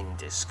thin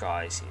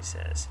disguise, he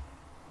says.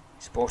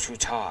 It's bought you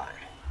time,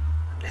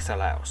 and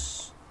little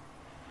else.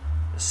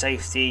 The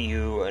safety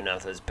you and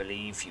others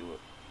believe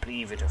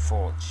it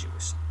affords you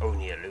is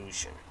only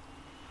illusion.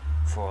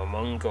 For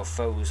among your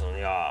foes on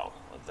the isle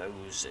are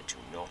those that do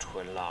not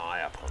rely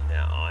upon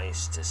their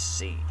eyes to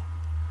see.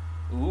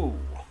 Ooh.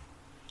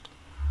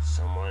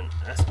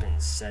 That's been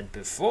said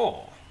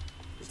before.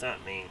 What does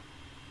that mean?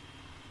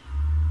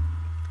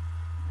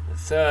 The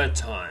third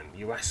time,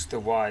 you ask the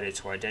rider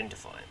to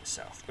identify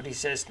himself, but he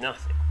says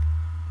nothing.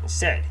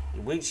 Instead, he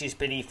reaches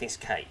beneath his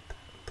cape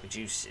and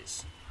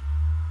produces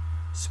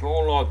a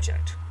small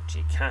object which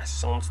he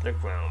casts onto the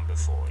ground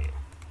before you.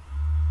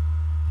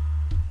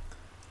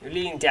 You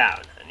lean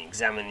down and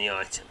examine the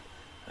item,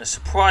 and are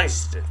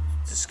surprised to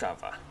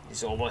discover it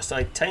is almost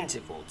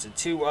identical to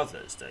two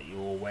others that you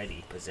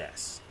already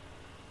possess.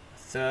 A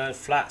third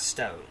flat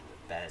stone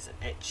that bears an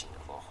etching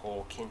of a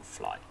hawk in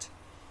flight.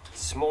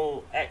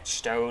 Small etched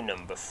stone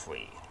number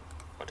 3.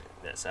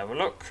 Let's have a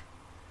look.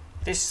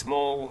 This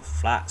small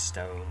flat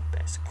stone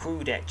bears a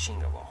crude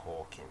etching of a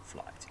hawk in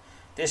flight.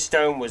 This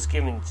stone was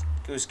given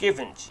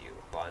to you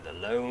by the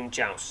lone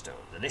Joust stone,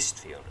 the list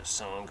field of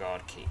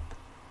Sarngard Keep.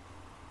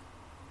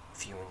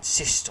 If you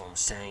insist on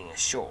staying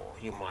ashore,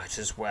 you might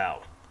as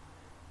well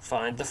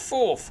find the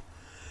fourth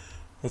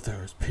of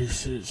those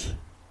pieces.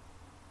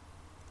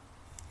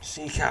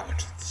 Seek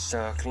out the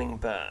circling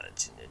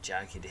birds in the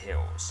jagged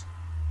hills.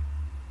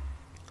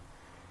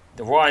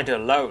 The rider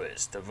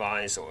lowers the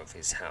visor of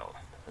his helm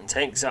and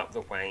takes up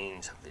the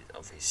reins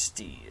of his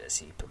steed as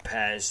he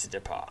prepares to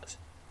depart.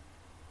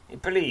 You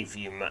believe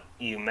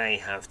you may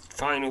have the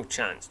final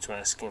chance to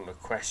ask him a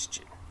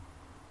question.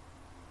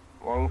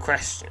 One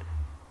question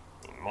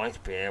he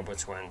might be able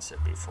to answer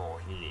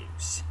before he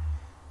leaves.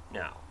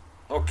 Now,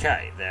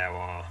 okay, there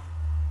are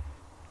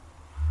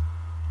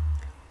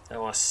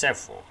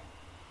several.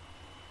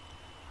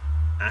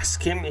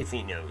 Ask him if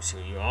he knows who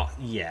you are.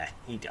 Yeah,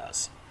 he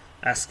does.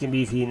 Ask him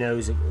if he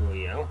knows who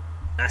you are.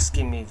 Ask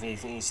him if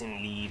he's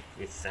in league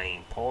with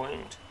Thane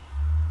Point.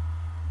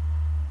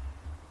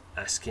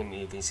 Ask him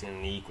if he's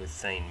in league with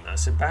Thane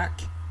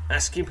Mazerback.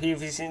 Ask him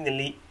if he's in the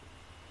league.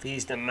 If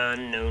he's the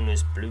man known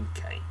as Blue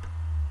Cape.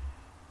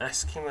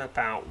 Ask him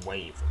about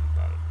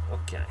Wavenbone.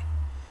 Okay.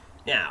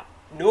 Now,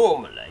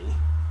 normally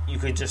you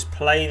could just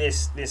play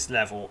this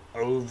level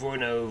over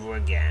and over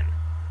again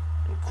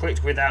and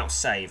quit without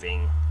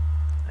saving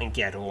and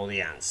get all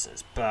the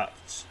answers,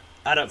 but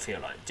I don't feel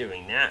like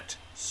doing that,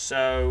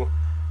 so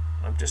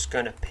I'm just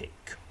going to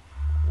pick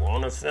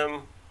one of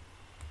them,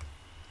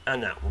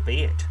 and that will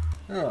be it.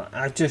 Alright,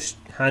 I've just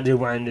had a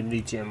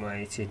randomly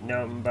generated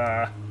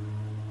number,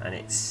 and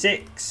it's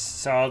 6,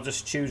 so I'll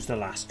just choose the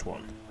last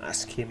one.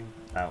 Ask him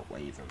about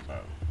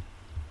Wavenbone.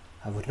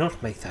 I would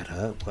not make that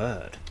a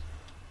word.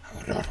 I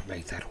would not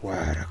make that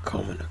word a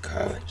common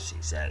occurrence,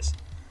 he says,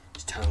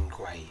 his tone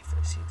grave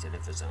as he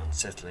delivers an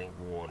unsettling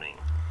warning.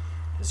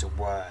 There's a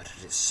word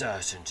that is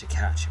certain to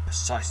catch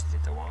precisely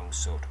the wrong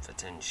sort of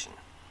attention.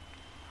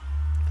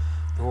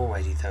 There are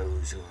already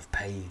those who have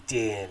paid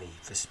dearly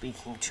for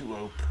speaking too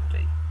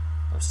openly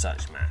of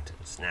such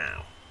matters.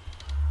 Now,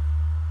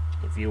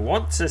 if you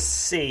want to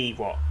see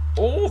what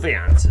all the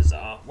answers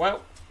are,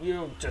 well,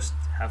 you'll just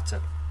have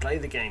to play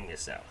the game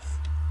yourself.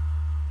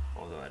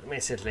 Although,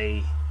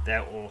 admittedly,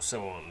 they're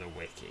also on the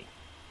wiki.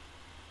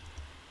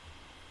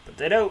 But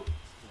they don't.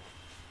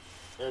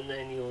 And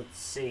then you'll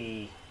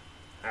see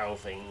how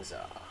things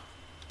are.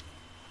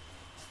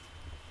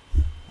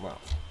 Well,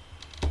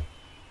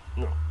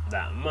 not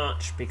that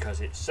much,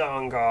 because it's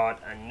Sarngard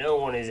and no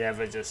one is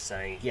ever just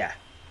saying, yeah,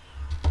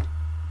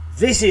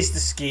 this is the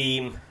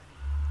scheme,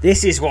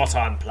 this is what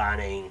I'm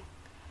planning.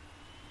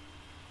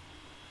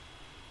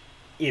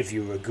 If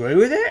you agree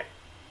with it,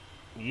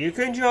 you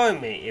can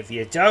join me. If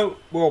you don't,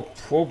 we'll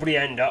probably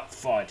end up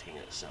fighting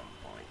at some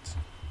point.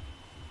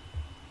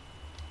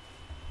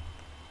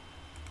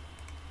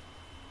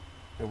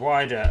 The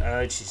rider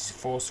urges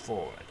his horse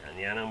forward, and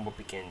the animal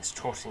begins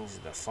trotting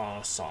to the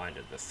far side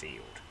of the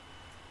field.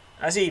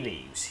 As he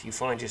leaves, you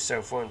find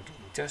yourself wondering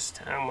just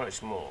how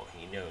much more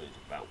he knows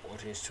about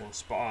what is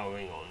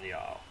transpiring on the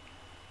Isle.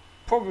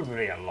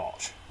 Probably a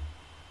lot.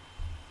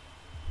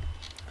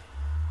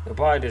 The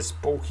rider's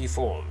bulky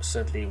form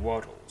suddenly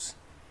waddles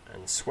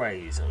and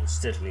sways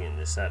unsteadily in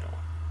the saddle.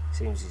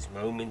 Seems he's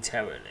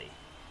momentarily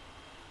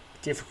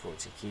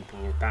difficulty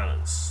keeping his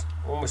balance.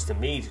 Almost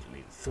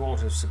immediately, the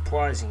thought of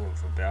surprising him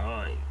from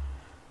behind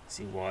as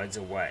he rides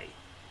away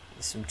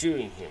is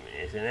subduing him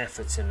in an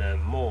effort to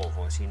learn more of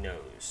what he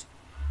knows.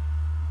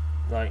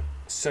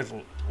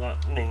 Suddenly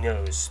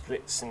knows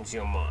splits into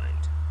your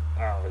mind.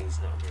 Oh, he's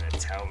not going to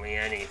tell me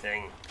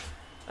anything.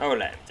 Oh,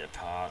 let him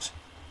depart.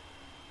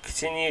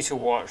 Continue to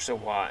watch the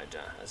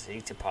rider as he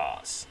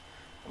departs.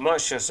 And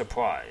much to your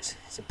surprise,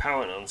 his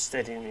apparent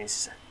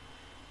unsteadiness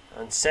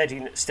and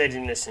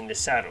steadiness in the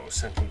saddle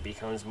suddenly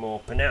becomes more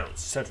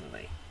pronounced.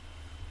 Suddenly,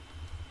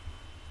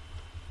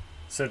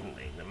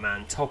 the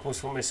man topples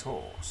from his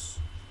horse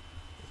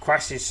and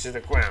crashes to the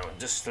ground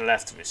just to the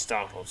left of his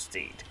startled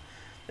steed.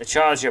 The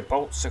charger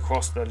bolts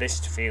across the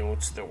list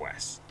field to the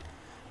west.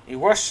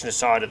 You rush to the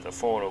side of the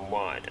fallen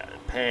rider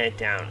and peer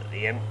down at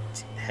the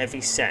empty,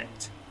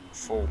 heavy-set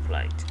full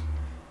plate.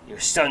 You are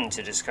stunned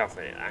to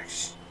discover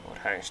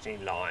what actually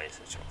lies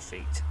at your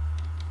feet.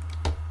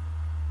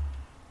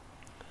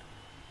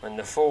 When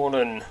the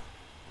fallen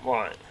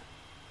rider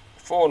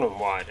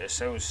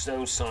shows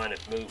no sign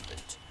of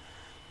movement,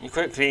 you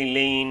quickly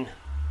lean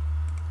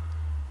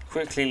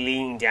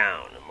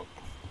down and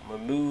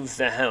remove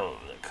the helm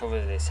that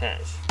covers his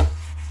head,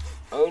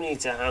 only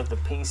to have the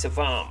piece of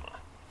armour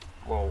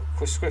roll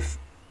quickly,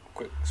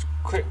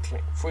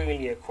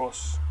 freely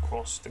across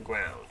the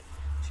ground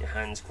as your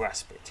hands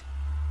grasp it.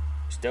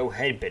 There's no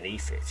head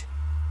beneath it.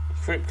 You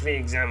quickly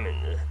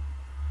examine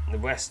the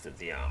rest of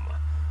the armour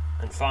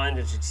and find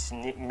that it is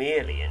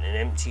merely an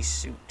empty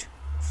suit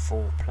of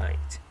full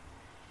plate.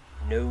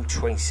 No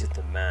trace of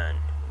the man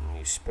whom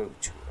you spoke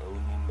to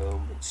only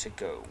moments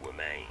ago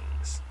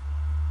remains.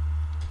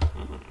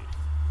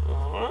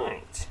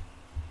 Alright.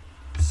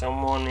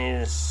 Someone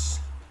is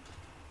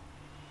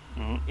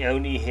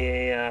only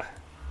here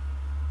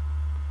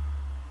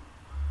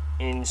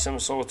in some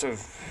sort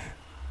of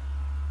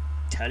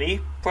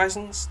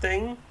telepresence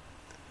thing.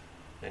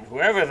 And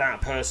whoever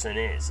that person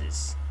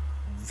is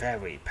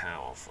very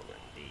powerful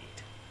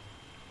indeed.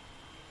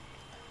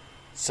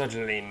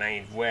 Suddenly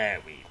made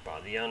wary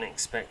by the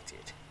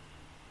unexpected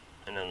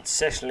and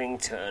unsettling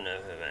turn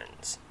of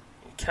events,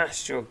 you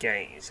cast your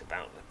gaze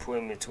about the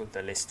perimeter of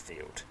the list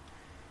field,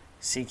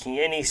 seeking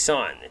any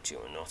sign that you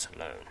are not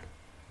alone.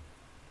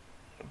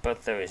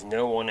 But there is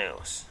no one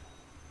else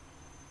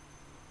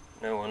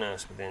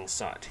within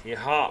sight.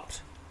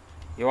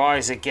 Your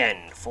eyes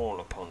again fall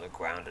upon the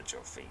ground at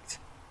your feet.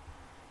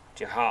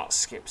 Your heart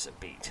skips a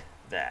beat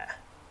there,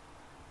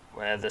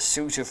 where the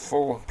suit of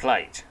full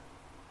plate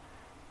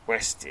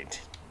rested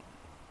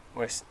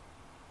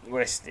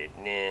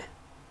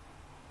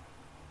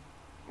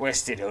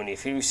only a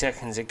few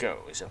seconds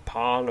ago, is a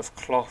pile of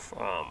cloth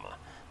armour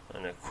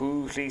and a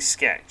crudely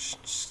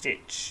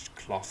stitched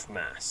cloth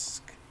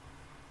mask.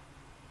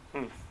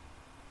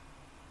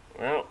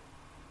 Well,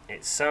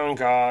 it's Sun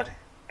Guard.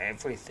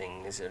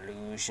 Everything is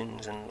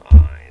illusions and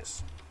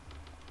lies.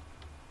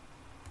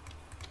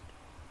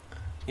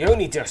 You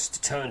only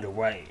just turned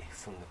away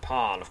from the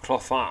pile of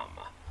cloth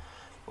armour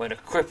when a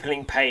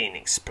crippling pain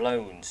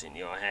explodes in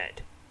your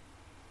head.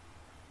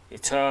 You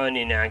turn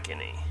in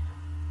agony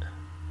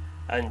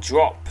and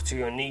drop to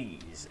your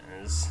knees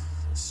as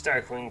the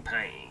staggering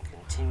pain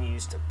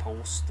continues to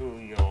pulse through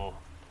your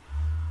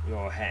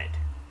head.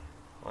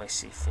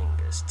 Icy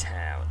fingers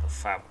tear at the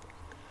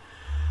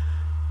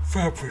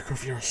fabric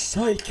of your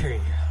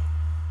psyche.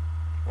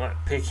 Right,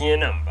 picking a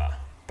number.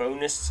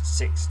 Bonus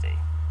 60.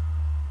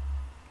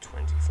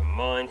 20 from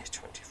mind,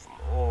 20 from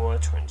aura,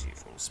 20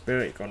 from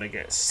spirit. Gotta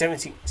get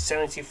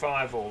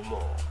 75 or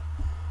more,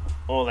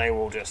 or they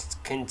will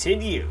just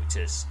continue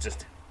to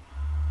just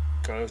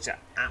go to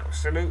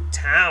absolute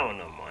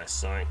town on my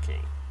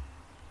psyche.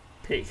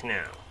 Pick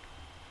now.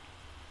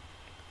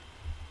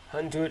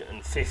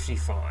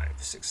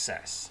 155.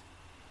 Success.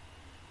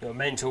 Your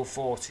mental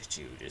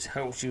fortitude has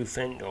helped you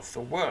fend off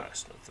the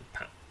worst of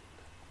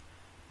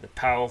the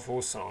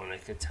powerful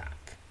psionic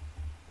attack,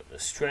 but the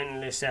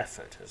strenuous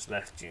effort has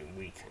left you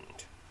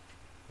weakened.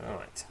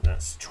 Alright,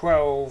 that's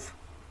 12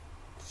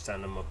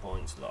 stamina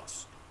points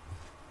lost.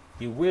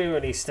 You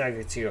wearily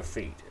stagger to your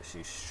feet as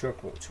you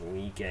struggle to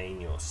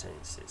regain your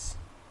senses.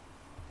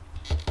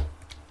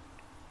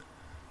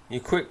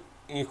 You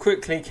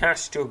quickly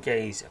cast your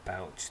gaze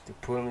about the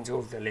perimeter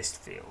of the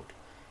list field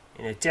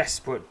in a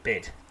desperate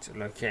bid to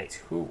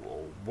locate who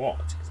or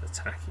what is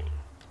attacking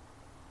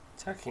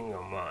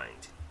your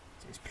mind.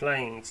 It is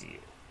plain to you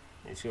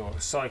that your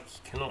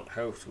psyche cannot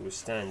hope to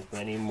withstand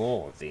many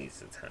more of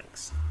these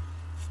attacks.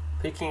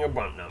 Picking a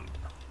one number.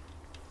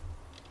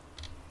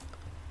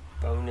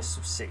 Bonus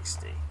of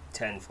 60.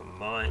 10 from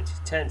mind,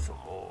 10 from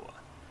aura,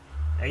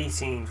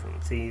 18 from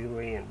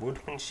thievery and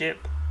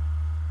woodmanship,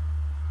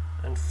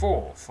 and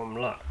 4 from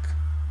luck.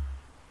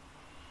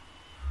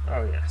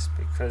 Oh yes,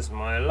 because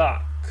my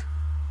luck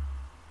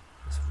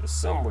has for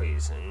some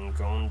reason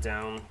gone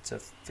down to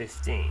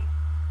 15.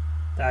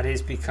 That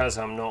is because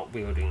I'm not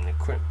wielding the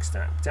quick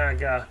snap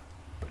dagger,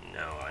 but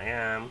now I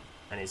am,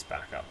 and it's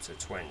back up to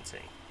 20.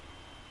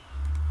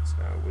 So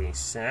we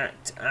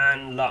set,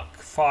 and luck,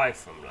 5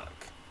 from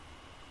luck.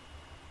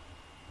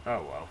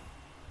 Oh well,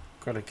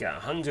 gotta get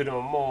 100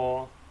 or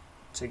more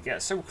to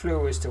get some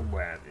clue as to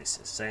where this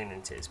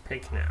assailant is.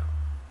 Pick now.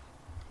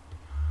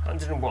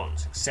 101.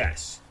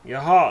 Success. Your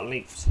heart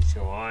leaps as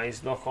your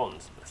eyes lock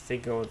onto the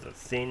figure of the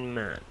thin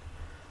man,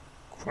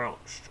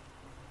 crouched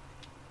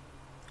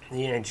at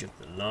the edge of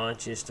the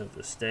largest of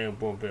the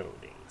stable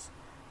buildings,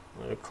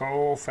 where the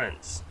coral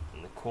fence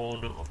and the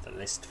corner of the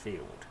list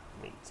field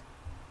meet.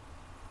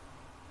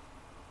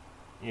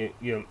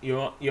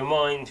 Your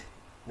mind,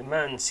 the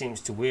man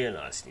seems to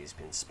realise he's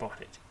been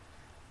spotted,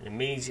 and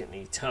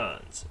immediately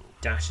turns and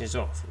dashes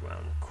off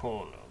around the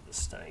corner of the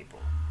stable,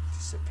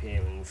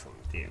 disappearing from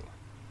view.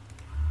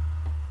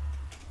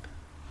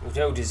 With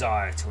no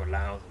desire to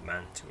allow the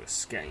man to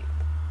escape,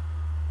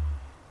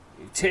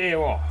 you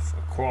tear off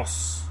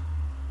across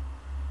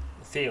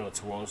the field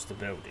towards the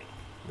building,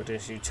 but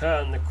as you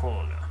turn the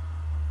corner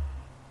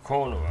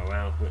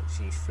around which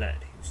he fled,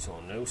 you saw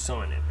no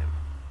sign of him.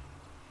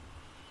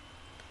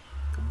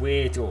 The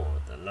rear door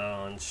of the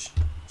large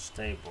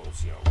stable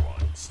to your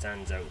right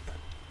stands open.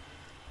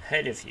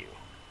 Ahead of you,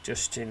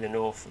 just to the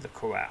north of the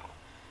corral,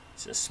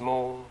 is a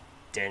small,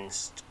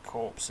 dense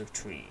copse of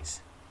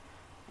trees.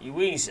 You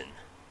reason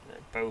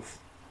that both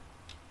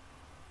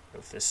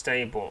the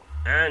stable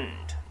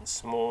and the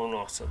small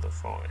knot of the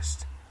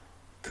forest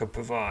could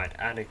provide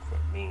adequate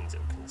means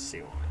of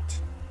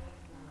concealment.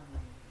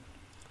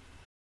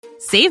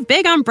 Save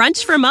big on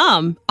brunch for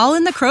mom, all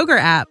in the Kroger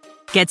app.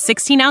 Get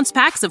 16-ounce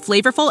packs of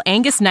flavorful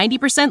Angus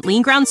 90%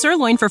 lean ground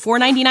sirloin for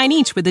 $4.99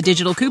 each with a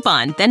digital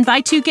coupon. Then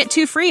buy 2, get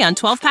 2 free on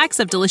 12 packs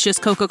of delicious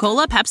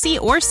Coca-Cola, Pepsi,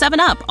 or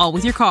 7-Up, all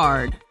with your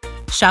card.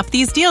 Shop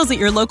these deals at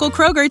your local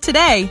Kroger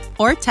today,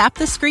 or tap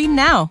the screen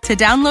now to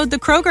download the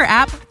Kroger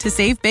app to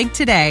save big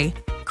today.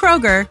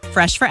 Kroger,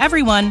 fresh for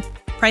everyone.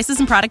 Prices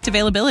and product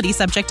availability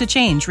subject to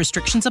change.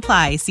 Restrictions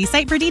apply. See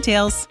site for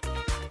details.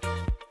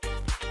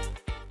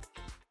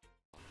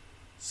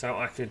 So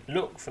I could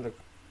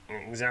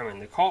examine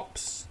the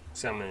copse,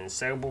 examine the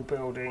stable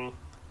building,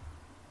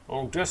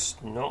 or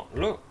just not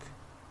look.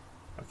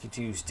 I could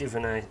use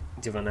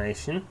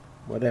divination,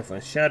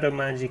 whatever shadow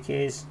magic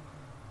is,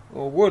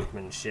 or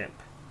woodmanship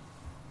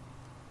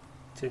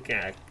to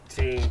get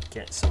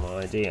some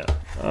idea.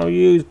 I'll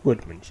use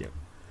woodmanship.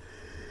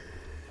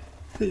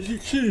 There's a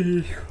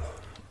key.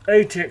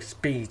 8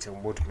 speed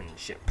and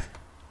woodmanship.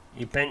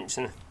 You bend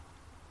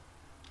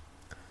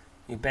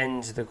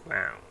the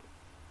ground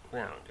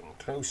and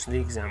closely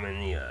examine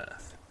the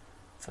earth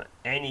for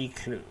any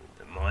clue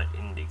that might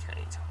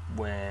indicate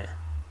where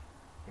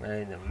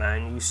the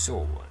man you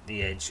saw at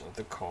the edge of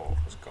the cove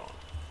has gone.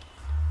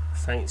 A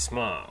faint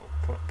smile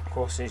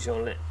crosses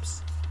your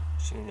lips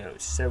as you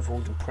note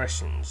several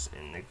depressions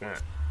in the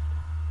ground.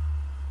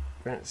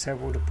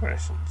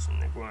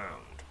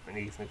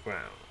 Beneath the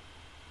ground.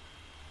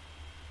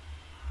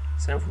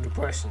 Several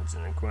depressions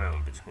in the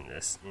ground between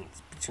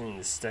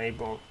the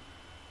stable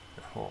and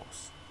the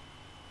horse.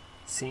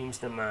 Seems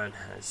the man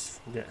has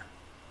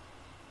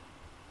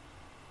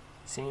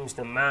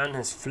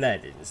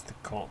fled into the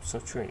copse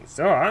of trees.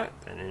 Alright,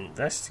 then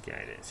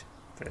investigate it.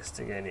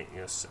 Investigate it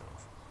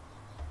yourself.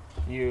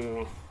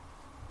 You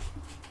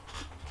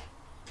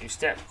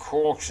step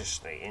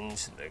cautiously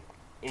into the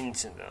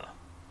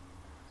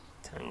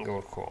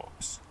tangled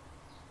corpse,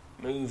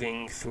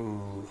 moving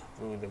through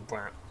the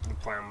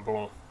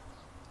bramble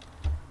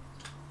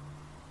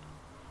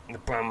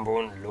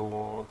and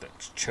law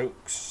that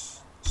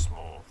chokes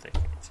small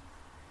thicket.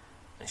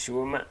 As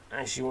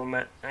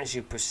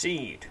you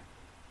proceed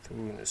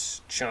through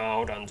this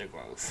charred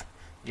undergrowth,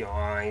 your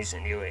eyes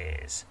and your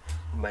ears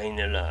remain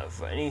alert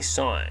for any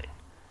sign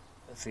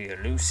of the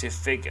elusive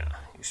figure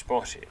you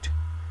spotted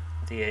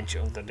at the edge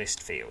of the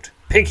list field.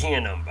 Picking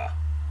a number.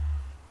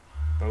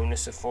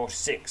 Bonus of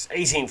 46,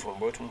 18 from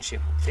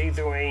woodmanship,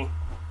 thievery,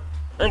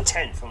 and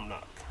 10 from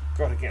luck.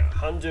 Gotta get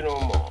 100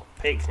 or more.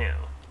 Pick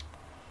now.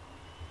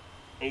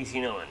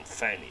 89,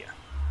 failure.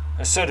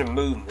 A sudden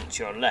movement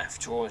to your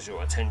left draws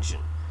your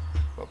attention,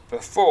 but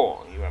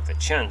before you have a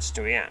chance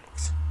to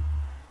react,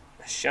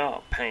 a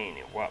sharp pain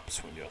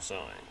erupts with your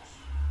sides.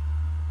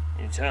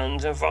 You turn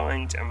to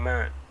find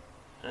a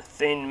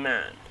thin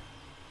man,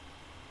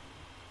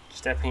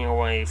 stepping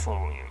away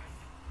from you,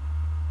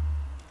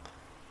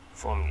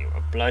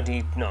 a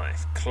bloodied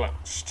knife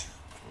clutched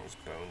in his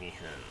bony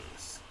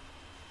hands.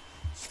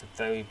 It's the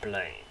very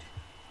blade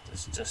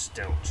that's just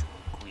dealt you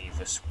a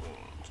grievous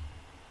wound.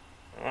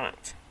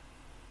 Alright.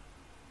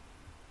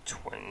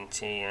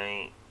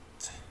 28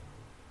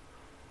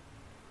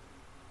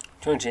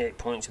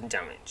 points of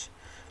damage.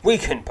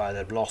 Weakened by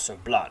the loss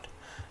of blood,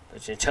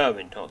 but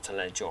determined not to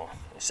let your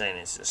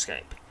assailants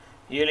escape,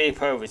 you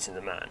leap over to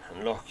the man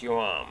and lock your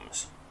arm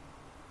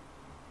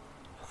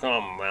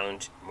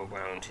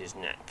around his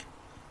neck.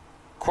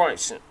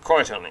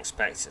 Quite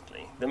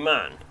unexpectedly, the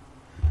man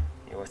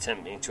you are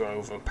attempting to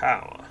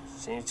overpower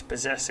seems to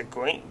possess a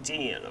great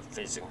deal of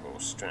physical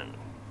strength.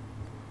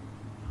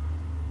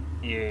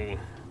 You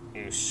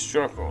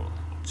struggle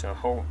to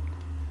hold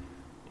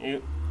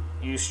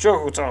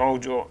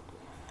your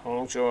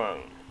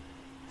own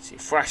as he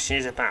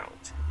thrashes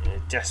about in a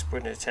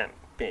desperate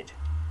bid to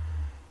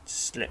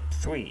slip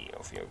free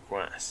of your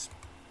grasp.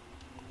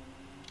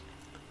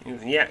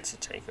 You've yet to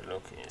take a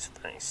look at his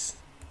face.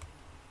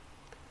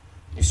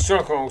 You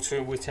struggle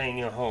to retain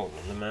your hold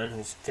on the man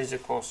whose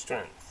physical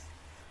strength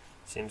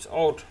seems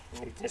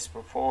oddly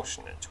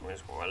disproportionate to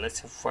his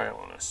relative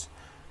frailness.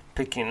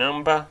 Pick your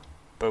number.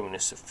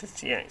 Bonus of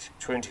 58,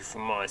 20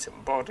 from might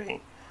and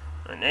body,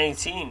 and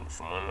 18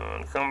 from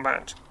unarmed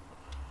combat.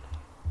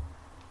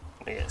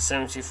 They get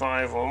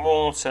 75 or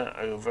more to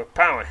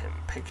overpower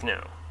him. Pick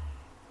now.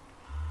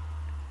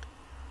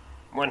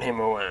 Run him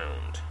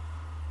around.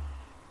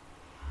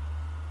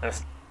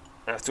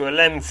 After a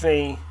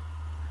lengthy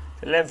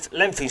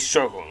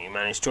struggle, you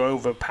manage to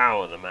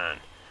overpower the man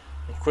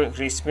and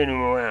quickly spin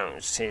him around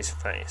to see his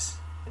face.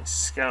 His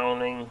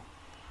scowling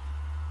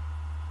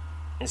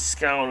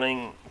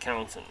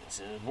countenance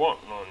is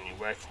what none you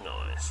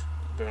recognise,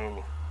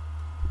 though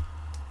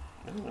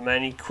the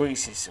many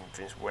creases of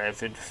his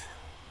weathered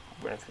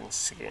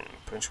skin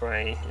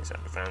portray his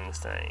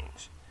advanced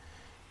age.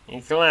 He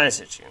glares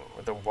at you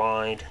with the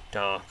wide,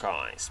 dark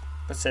eyes,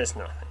 but says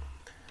nothing.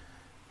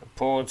 A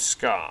broad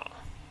scar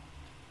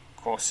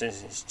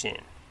crosses his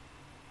chin,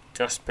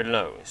 just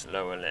below his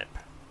lower lip.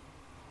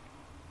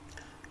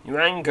 You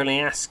angrily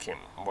ask him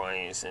why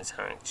he has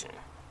attacked you,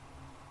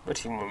 but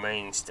he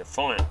remains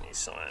defiantly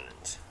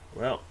silent.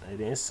 Well,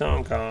 it is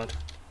Songard.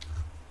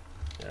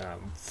 There are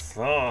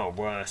far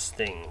worse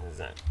things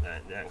that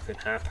could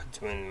happen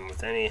to him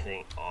with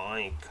anything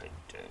I could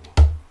do.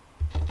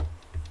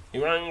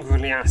 You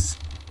angrily ask,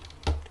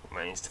 he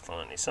remains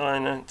defiantly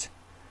silent.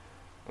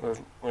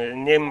 With a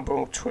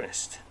nimble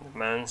twist, the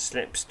man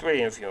slips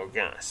 3 of your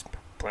gasp,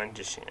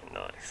 brandishing a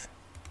knife.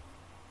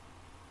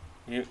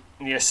 The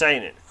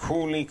assailant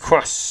coolly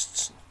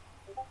thrusts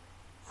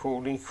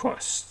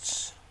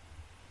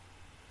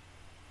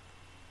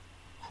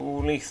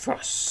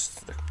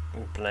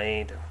the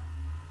blade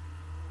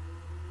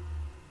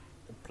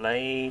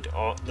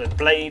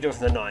of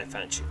the knife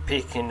at you.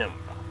 Pick a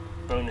number.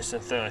 Bonus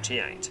of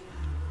 38.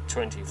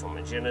 20 from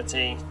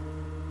agility.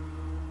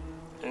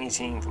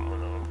 18 from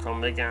unarmed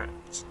combat.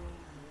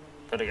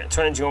 Gotta get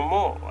 20 or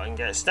more. I can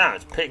get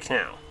stabbed. Pick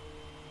now.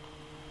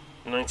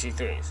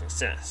 93.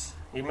 Success.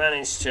 You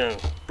managed to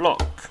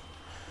block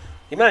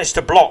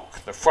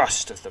the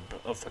thrust of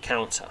the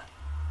counter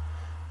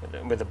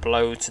with a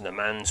blow to the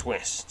man's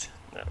wrist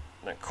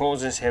that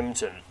causes him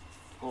to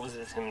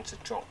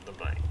drop the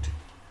blade.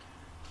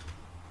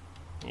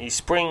 He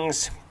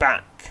springs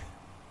back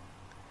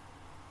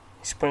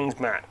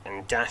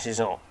and dashes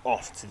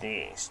off to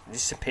the east,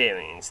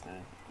 disappearing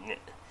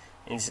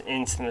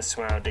into the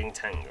surrounding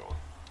tangle.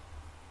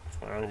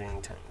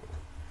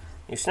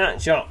 You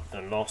snatch up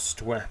the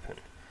lost weapon.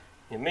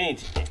 You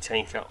immediately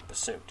take up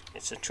pursuit.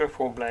 It's a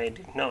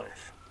triple-bladed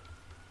knife.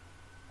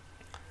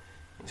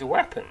 It's a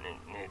weapon.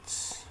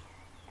 It's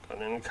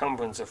got an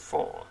encumbrance of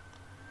 4.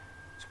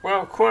 It's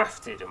well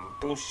crafted and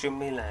boosts your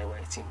melee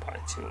rating by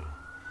 2.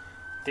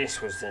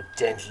 This was the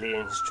deadly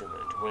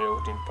instrument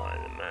wielded by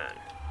the man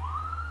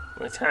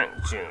who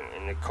attacked you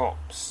in the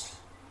copse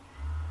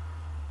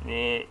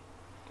near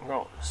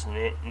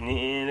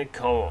the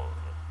column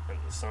at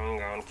the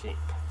Songard Keep.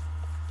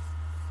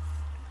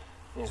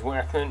 His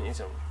weapon is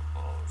of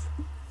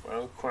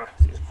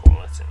well-crafted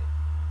quality.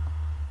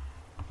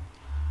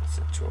 It's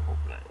a triple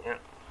blade, yeah,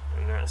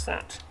 and that's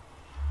that.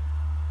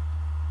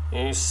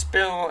 You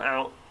spill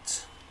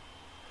out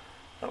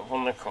up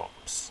on the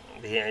copse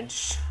at the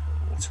edge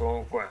of the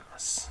tall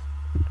grass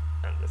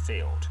at the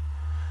field.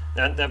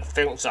 That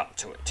fills up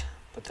to it,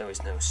 but there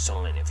is no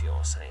sign of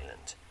your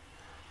assailant.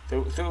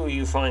 Though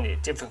you find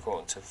it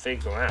difficult to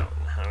figure out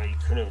how he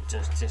could have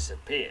just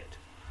disappeared,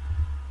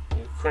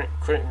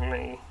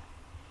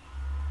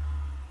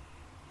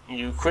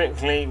 you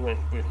quickly,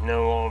 with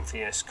no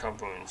obvious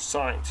cover in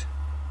sight,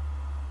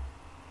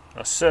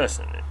 are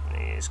certain that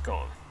he is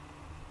gone.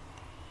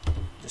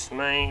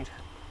 Dismayed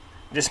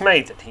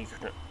that he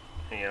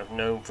have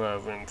no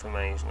further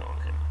information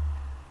on him.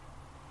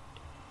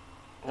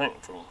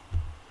 Thankful.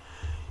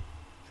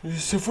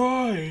 He's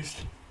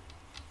surprised.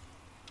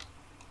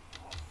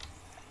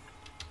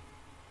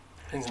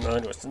 His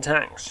murderous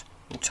attacks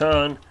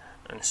return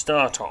and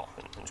start off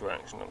in the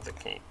direction of the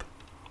keep.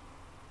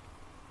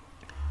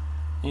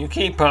 You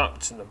keep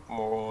to the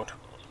broad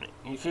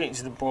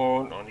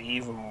on the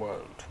even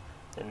road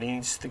that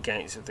leads to the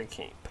gates of the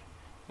keep.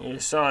 You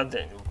decide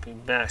that it would be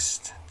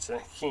best to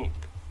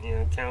keep the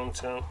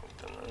encounter with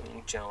the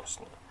lone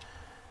jouster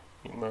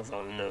you both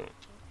unknown.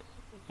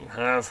 You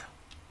have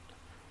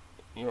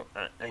your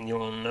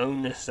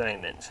unknown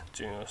assailant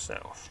to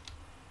yourself.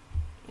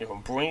 Your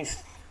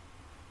brief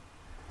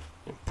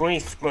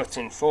but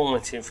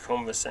informative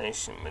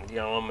conversation with the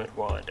armoured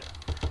rider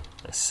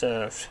has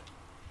served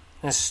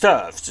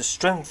to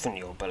strengthen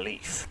your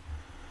belief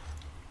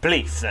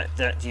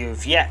that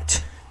you've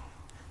yet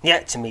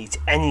to meet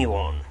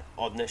anyone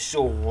on the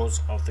shores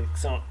of the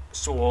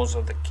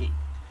keep.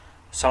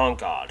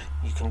 Songard,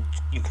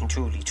 you can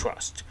truly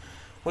trust,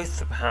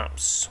 with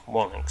perhaps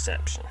one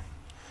exception.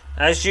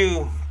 As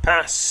you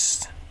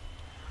pass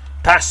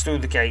through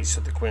the gates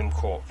of the grim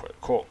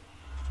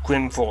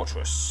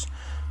fortress,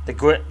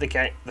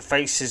 the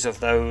faces of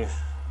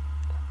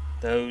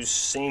those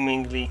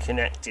seemingly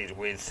connected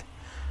with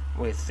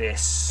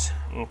this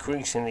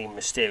increasingly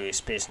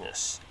mysterious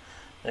business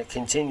that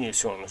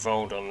continues to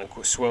unfold on the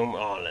Swim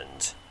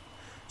Island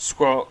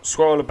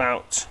scroll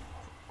about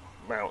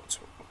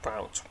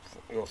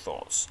your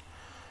thoughts.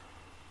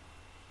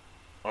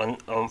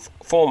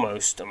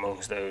 foremost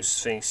amongst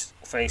those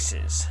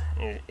faces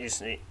is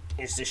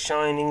the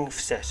shining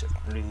set of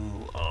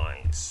blue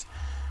eyes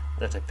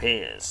that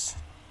appeared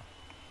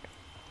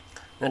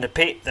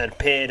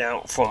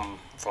out from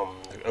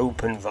the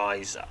open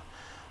visor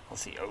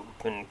of the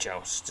open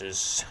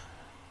jouster's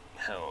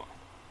helm.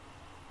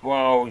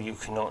 While you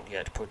cannot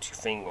yet put your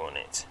finger on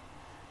it,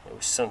 there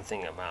was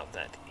something about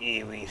that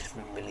eerily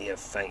familiar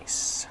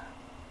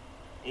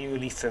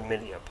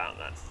about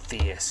that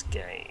fierce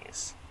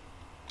gaze.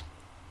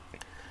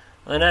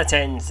 And that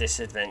ends this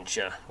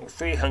adventure with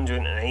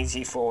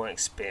 384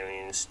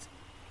 experience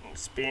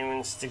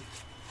to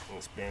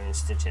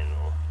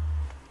general.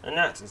 And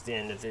that is the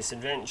end of this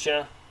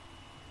adventure.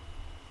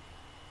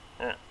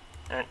 And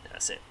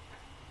that's it.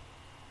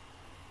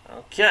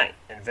 Okay,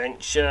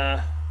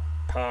 adventure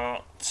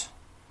part.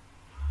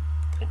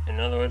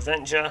 Another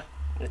adventure.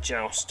 The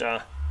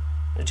Jouster.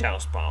 The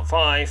Joust Part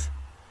 5.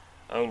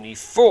 Only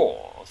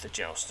 4 of the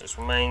Jousters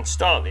remain.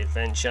 Start the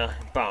adventure.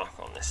 Embark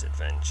on this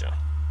adventure.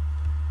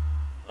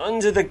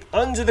 Under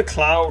the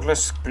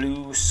cloudless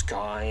blue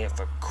sky of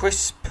a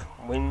crisp,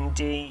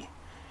 windy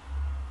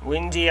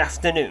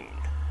afternoon.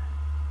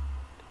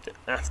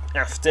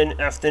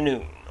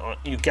 Afternoon,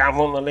 you gather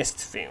on the list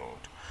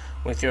field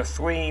with your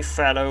 3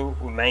 fellow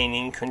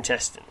remaining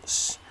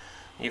contestants.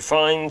 You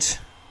find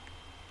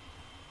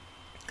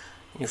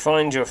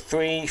your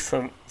three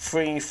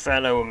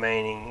fellow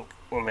remaining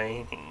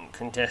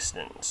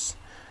contestants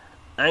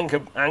and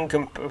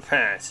can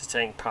prepare to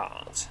take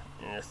part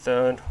in the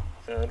third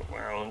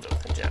round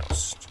of the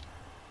joust.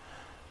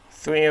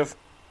 Three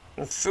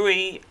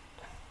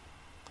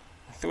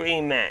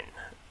men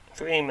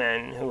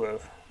who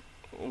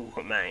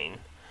remain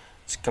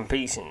to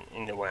compete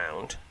in the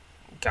round: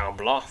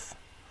 Gabloff,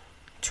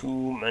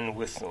 Toom, and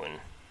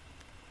Withwin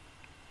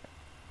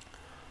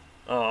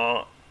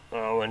are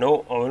an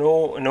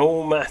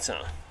all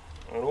master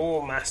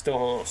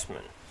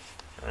horsemen,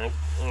 and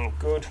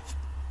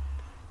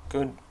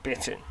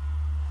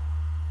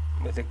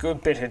with a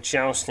good bit of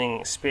jousting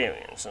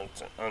experience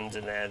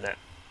under their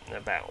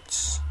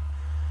belts.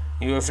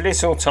 You have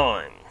little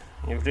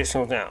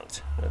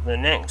doubt that the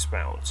next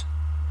bout,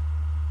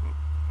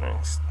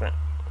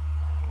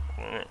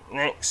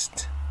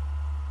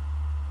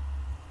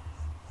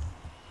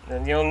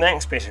 your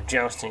next bit of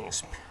jousting,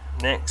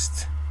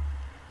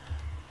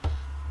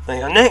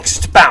 your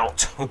next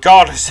bout,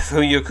 regardless of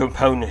who your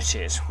opponent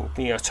is, will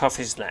be your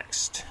toughest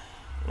next.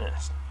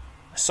 Yes.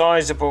 A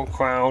sizable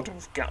crowd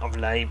of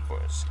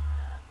labourers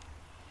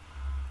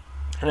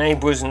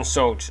and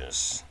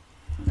soldiers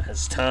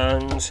has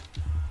turned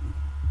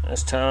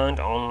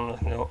on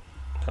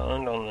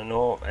the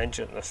north edge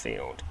of the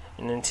field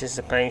in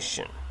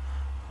anticipation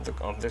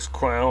of this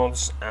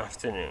crowd's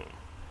afternoon.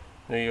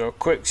 Though you are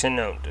quick to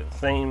note that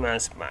Thane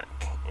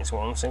Mazbak is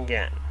once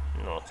again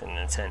not in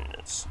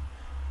attendance.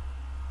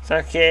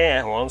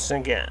 Thakir once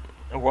again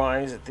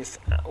arrives at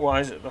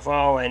the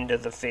far end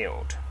of the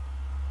field,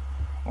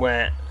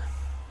 where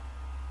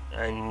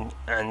and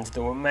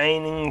the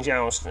remaining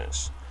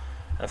jousters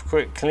have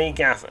quickly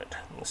gathered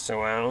and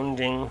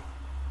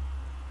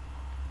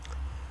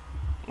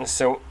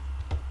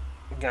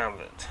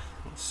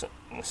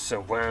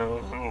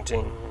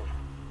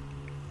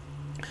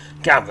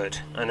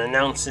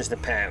announces the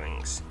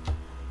pairings.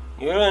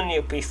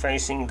 You'll be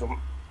facing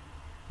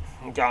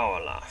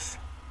Garalaf,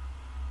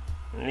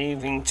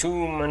 leaving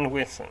Toom and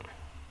Witham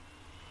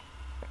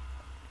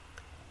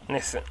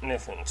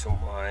to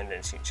wide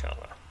at each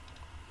other.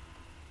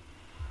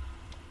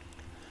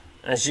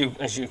 As you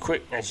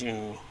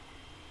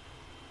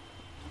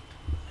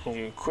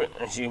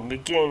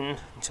begin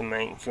to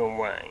make your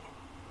way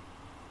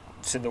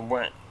to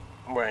the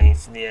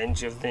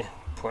edge of the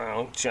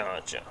proud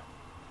charger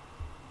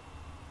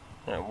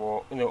that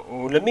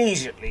will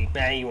immediately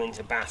bear you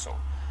into battle,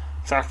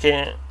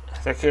 Thakir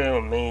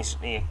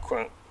immediately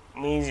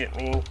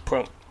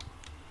approaches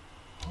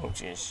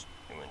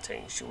you and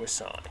takes you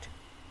aside.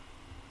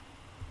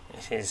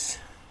 It is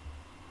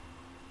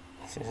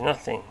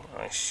nothing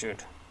I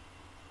should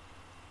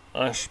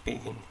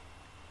be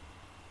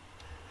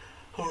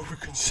over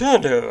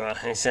concerned over,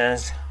 he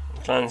says,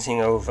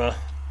 glancing over,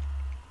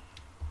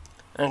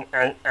 and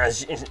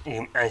as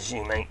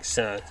you make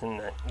certain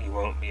that you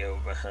won't be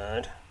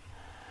overheard.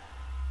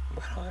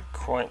 But I had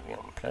quite the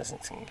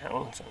unpleasant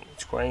encounter in the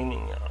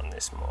training yard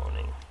this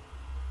morning.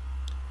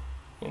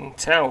 You can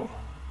tell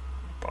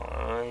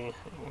by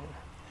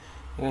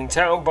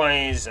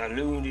his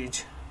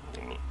alluded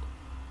demeanour.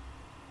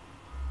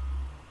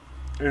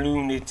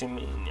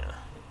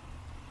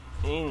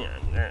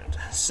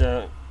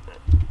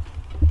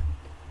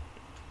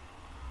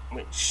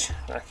 Which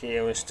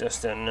Thakir has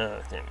just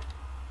unnerved him.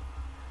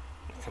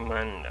 The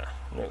commander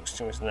looks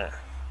to his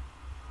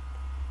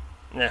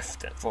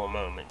left for a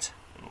moment,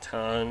 and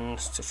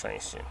turns to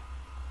face you.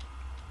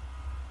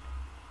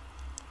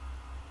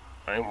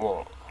 I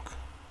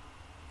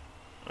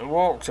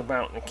walked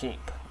about the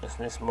keep just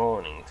this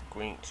morning to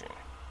greet you.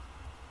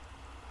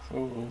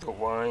 Through the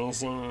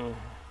rising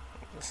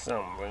of the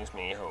sun brings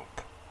me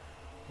hope.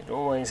 It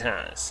always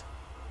has.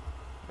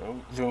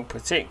 Though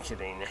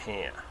particularly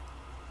here.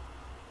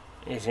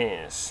 It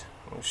is.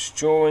 I was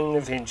during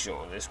the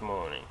vigil this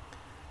morning,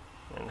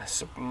 and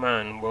a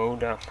man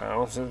rolled up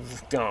out of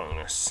the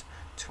darkness,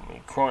 took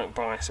me quite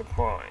by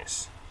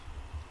surprise.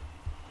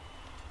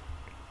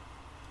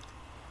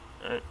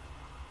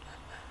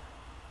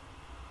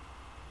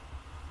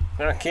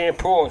 Fakir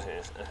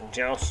pauses, and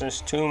Joust's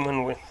two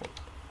men with them.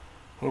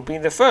 Who'll be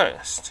the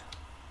first?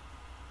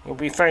 We'll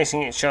be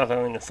facing each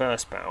other in the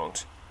first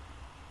bout.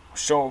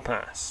 Short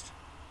past.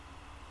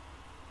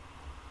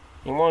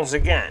 You once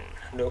again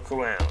look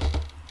around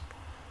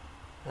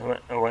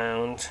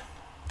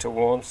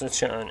towards the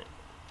turning,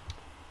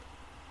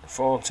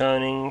 before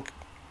turning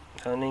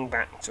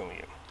back to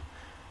you,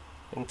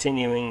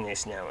 continuing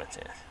this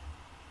narrative.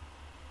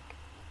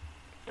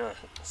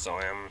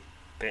 Sorry,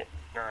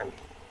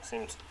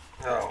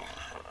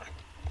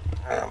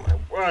 my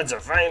words are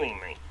failing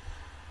me.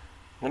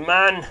 The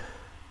man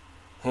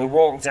who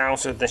walked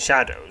out of the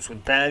shadows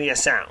with barely a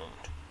sound,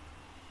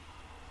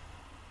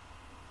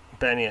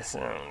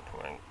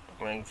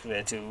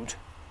 regular dude,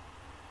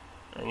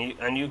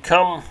 and you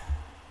come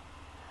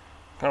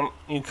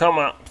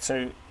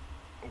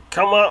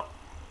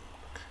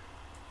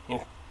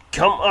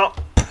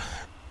up.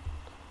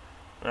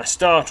 I'm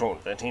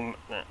startled that he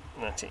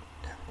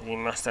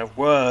must have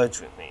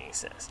words with me, he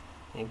says.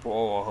 He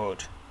wore a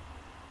hood.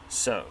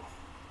 So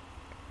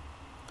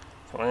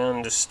I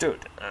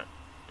understood that.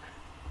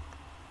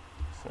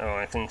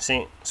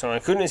 So I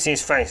couldn't see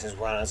his face as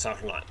well as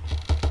I'd like.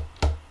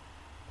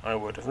 I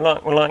would have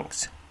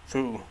liked,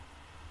 through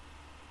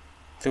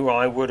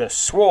I would have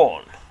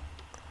sworn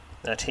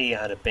that he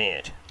had a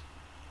beard.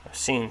 I've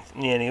seen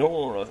nearly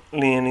all of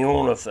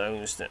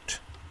those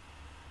that.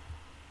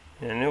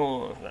 Nearly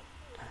all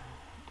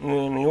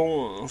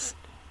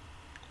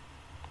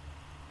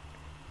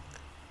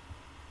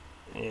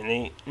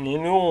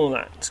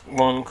that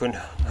one could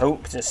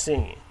hope to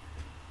see.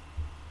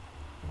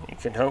 You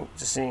could hope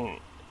to see.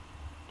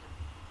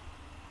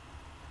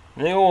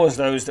 Nearly all of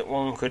those that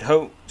one could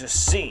hope to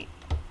see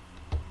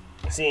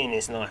in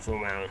his life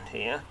around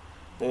here.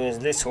 There is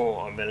little,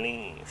 I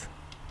believe,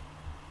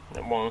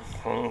 that one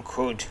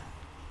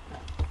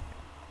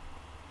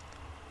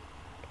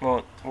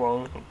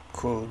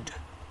could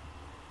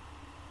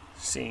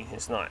see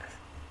his life.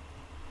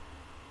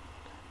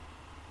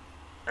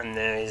 And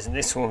there is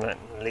little that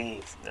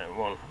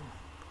one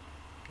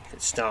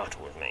could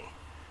start with me.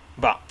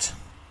 But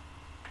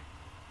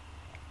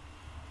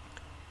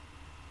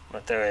I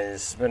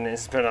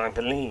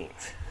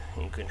believe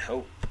you can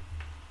hope.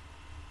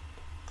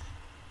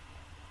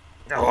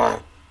 I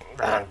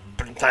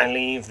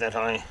believe that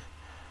I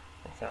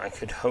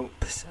could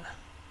hope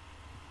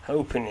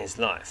in his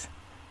life.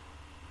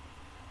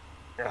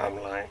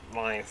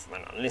 Life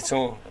and a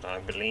little that I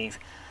believe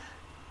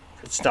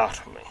could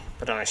startle me,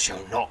 but I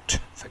shall not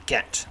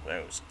forget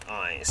those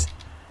eyes,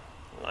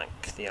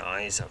 like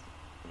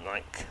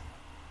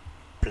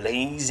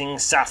blazing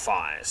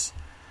sapphires,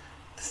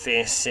 the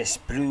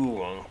fiercest blue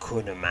one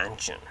could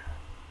imagine.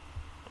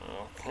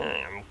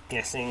 Okay, I'm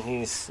guessing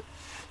he's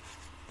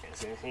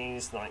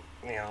like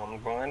the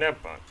armed rider,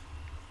 but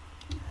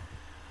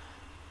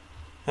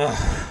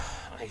I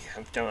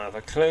don't have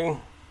a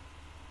clue.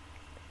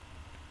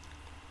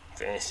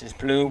 Fiercest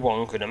blue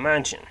one could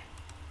imagine.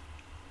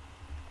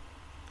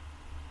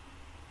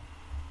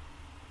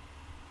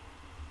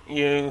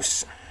 You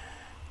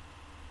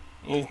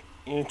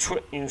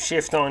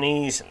shift on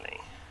easily.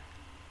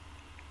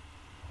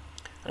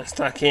 And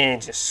stuck here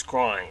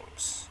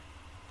describes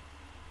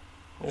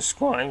the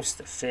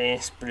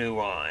fierce blue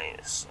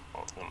eyes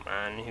of the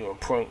man who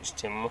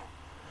approached him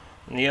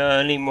in the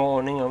early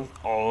morning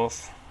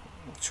of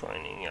the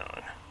training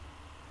yard.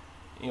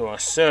 You are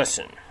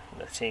certain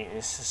that he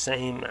is the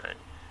same man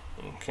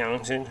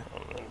encountered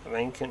on the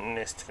vacant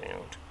list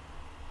field,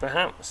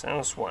 perhaps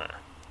elsewhere.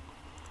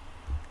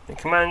 The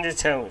commander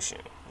tells you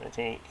that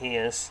he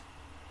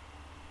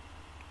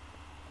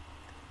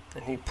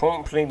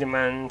promptly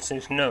demands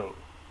to know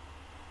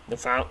the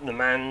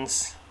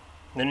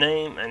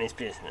name and his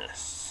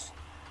business,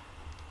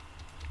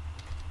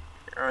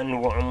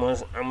 and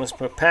was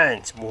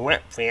prepared to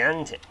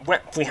reprehend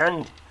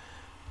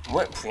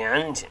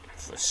him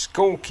for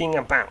skulking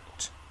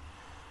about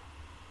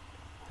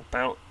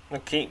the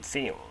keep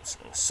fields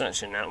at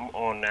such an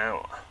odd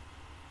hour.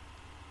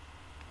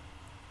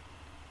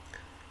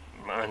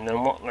 And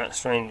then what that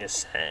stranger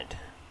said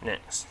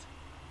next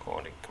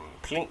caught it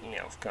completely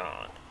off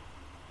guard.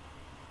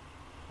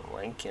 The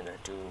regular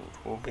dude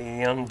will be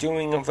the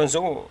undoing of us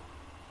all.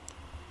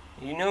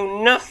 You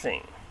know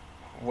nothing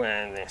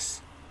where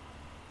this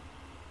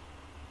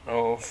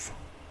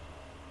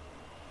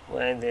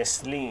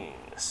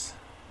leads,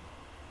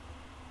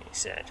 he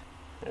said.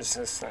 This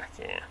is slack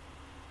here,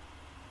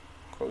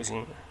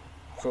 closing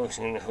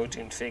the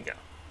hooded figure.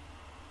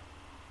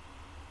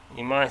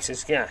 You might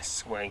have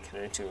guessed,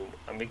 regular dude,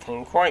 and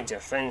became quite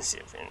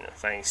defensive in the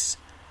face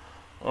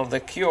of the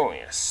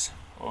curious,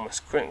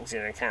 almost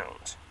cryptic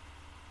account.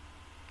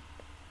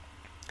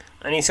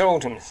 And he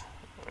told him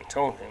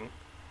told him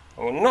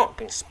I will not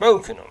be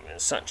spoken of in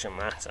such a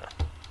matter.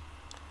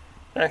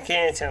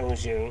 Fakir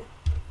tells you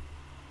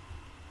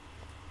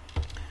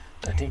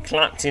that he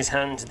clapped his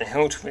hand to the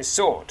hilt of his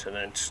sword to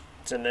lend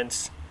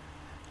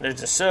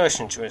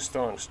assertion to his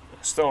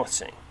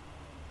authority.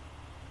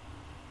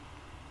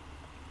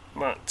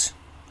 But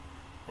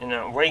in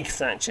the wake of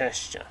that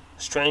gesture,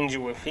 the stranger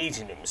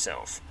repeated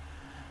himself,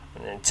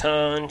 and then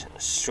turned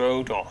and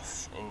strode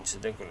off into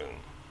the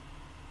gloom.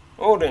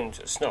 Ordering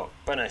to stop,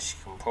 but as you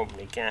can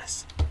probably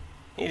guess,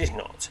 he did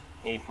not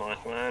heed my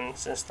command,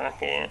 says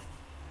Thakir,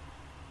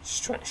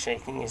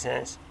 shaking his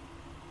head.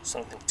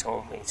 Something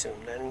told me to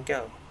let him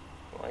go,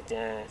 or I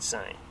dare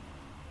say.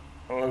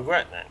 I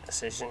regret that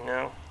decision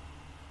now.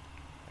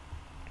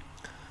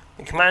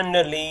 The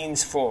commander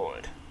leans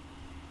forward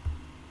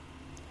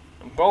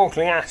and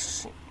boldly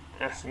asks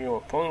you a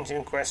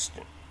pointed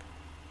question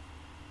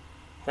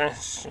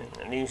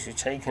that leaves you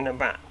taken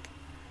aback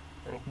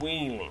and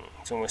wheeling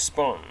to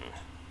respond.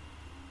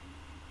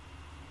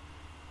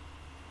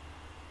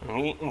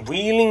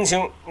 Wheeling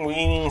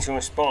to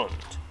respond.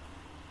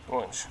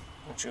 What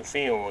you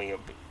feel will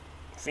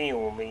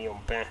be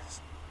your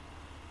best.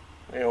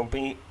 Will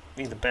be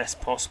the best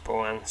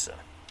possible answer.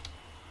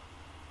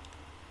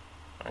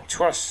 I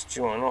trust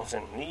you are not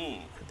in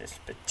league with this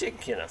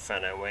particular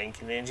fellow,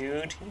 regular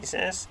dude, he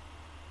says.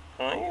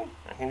 Are you?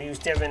 I can use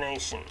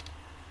divination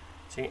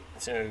to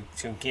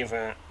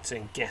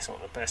guess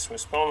what the best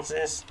response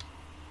is.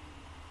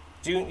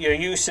 Your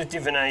use of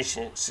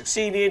divination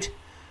succeeded.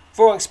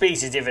 4 XP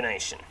to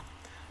divination.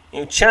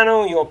 You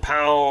channel your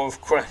power of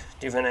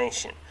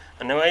divination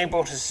and are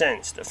able to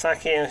sense that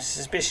Fakir is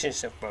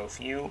suspicious of both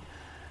you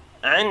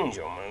and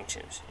your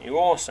motives. You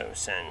also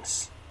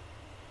sense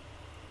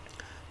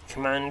the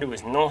commander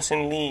is not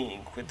in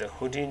league with the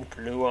hooded,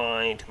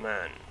 blue-eyed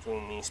man of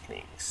whom he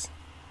speaks.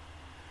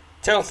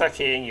 Tell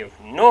Thakir you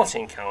have not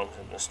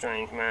encountered the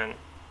strange man.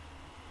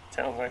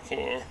 Tell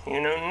Thakir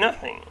you know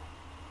nothing.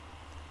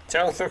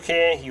 Tell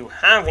Thakir you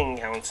have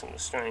encountered the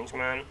strange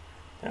man.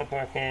 Tell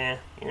Thakir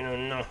you know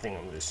nothing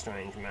of this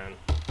strange man.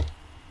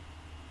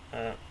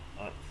 I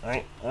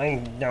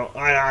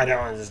don't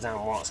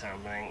understand what's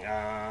happening.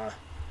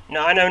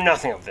 No, I know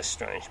nothing of this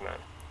strange man.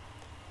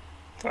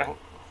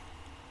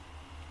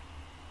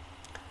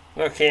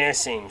 Thakir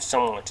seems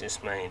somewhat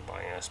dismayed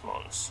by your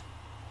response,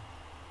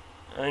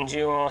 and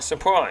you are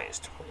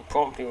surprised when he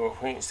promptly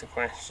repeats the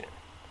question.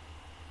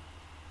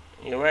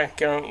 You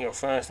echo your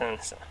first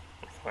answer.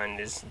 The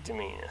commander's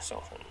demeanour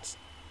softens.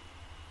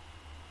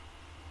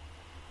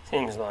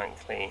 Seems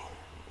likely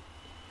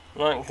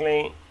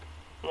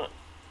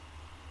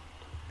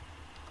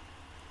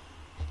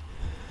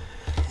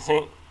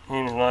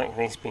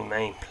to be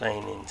made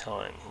plain in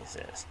time, he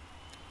says.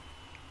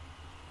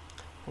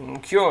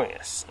 I'm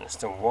curious as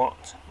to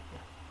what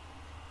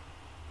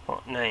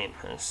name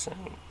has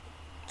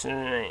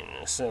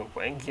so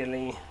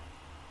regularly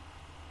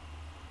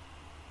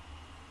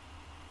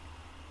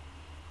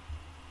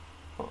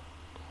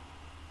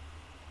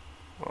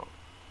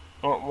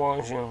what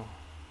was your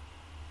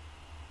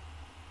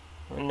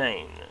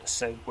name that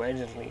so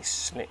readily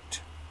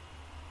slipped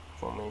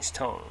from his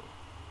tongue?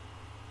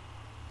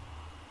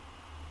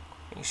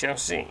 We shall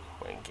see,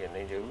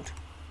 regularly dude.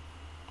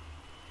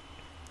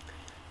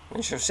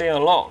 We shall see a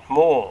lot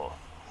more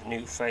of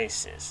new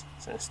faces,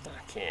 says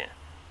Thakir,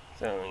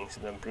 throwing to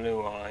the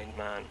blue-eyed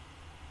man.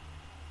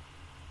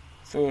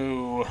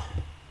 Through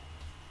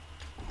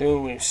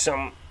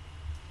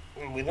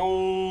with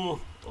all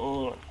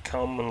that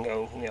come and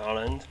go from the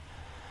island,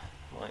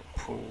 might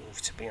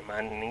prove to be a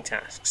maddening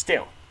task.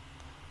 Still,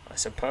 I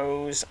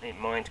suppose it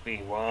might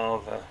be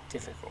rather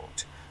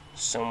difficult for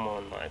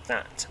someone like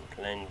that to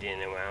blend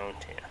in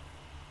around here.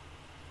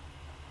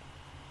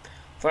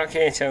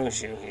 Fakir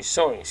tells you he's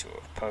sorry to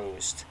have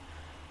posed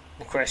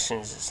the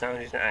questions that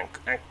sounded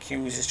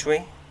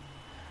accusatory,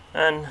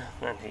 and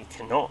that he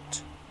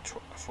cannot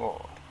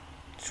afford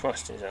to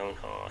trust his own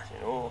heart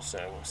in all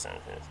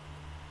circumstances.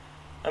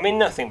 I mean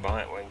nothing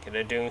by it,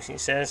 regular dude, he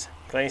says,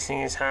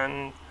 placing his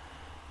hand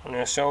on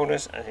your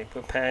shoulders as he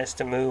prepares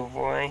to move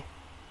away.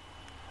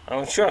 I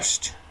will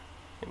trust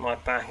in my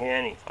back in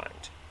any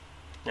fight.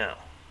 Now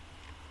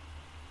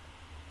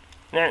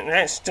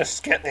let's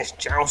just get this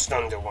joust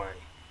underway.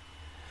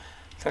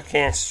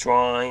 Fakir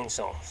strides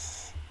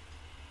off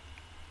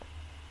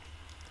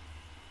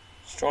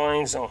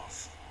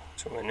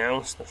to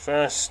announce the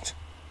first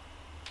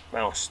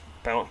bout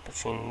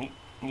between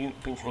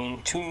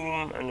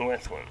Tomb and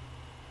Wethwin.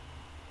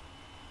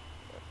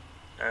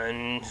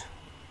 And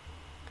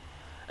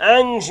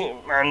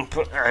you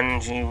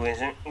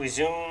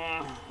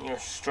resume your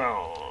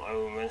stroll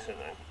over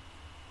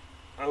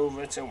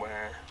to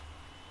where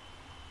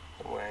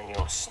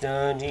your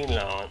sturdy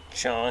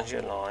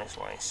charger lies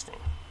wasting.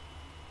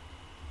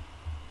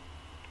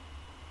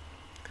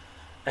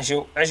 As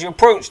you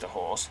approach the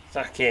horse,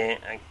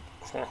 Thakir's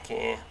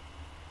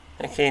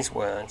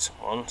words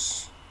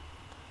once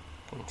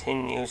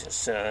continue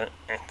to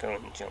echo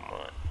in your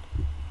mind.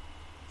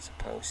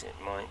 Suppose it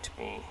might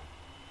be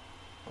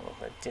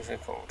of a quite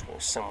difficult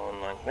with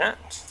someone like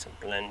that to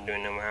blend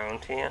in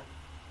around here.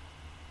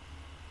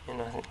 You're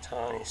not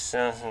entirely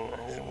certain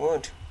as it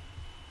would.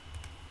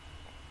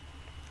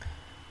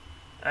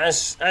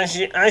 As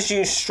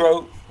you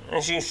stroke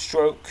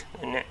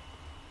the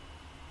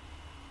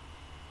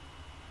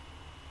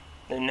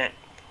neck,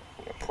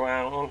 your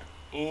proud,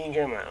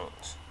 eager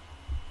mount,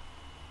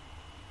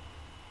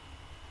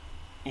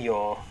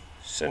 you're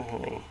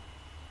suddenly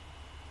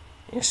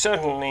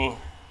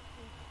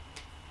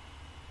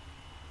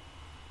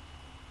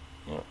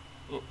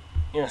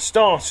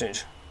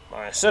started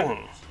by a sudden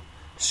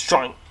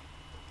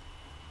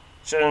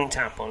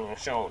tap on your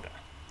shoulder.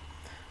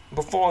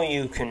 Before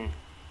you can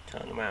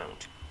turn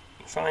around,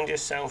 you find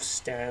yourself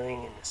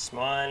staring in the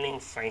smiling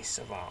face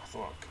of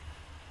Arthrock.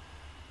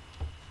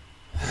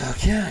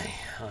 Okay,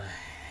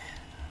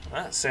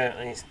 that's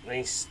certainly at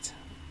least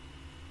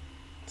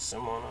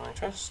someone I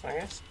trust, I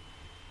guess.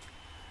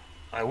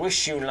 I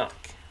wish you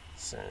luck,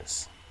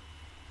 says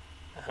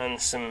the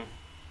handsome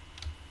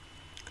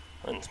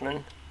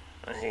huntsman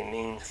as he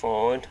leans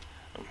forward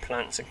and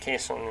plants a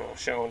kiss on your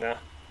shoulder.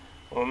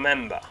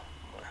 Remember,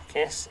 a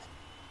kiss is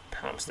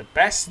perhaps the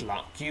best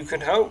luck you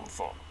could hope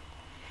for.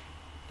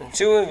 The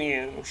two of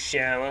you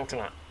share a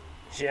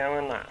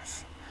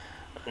laugh,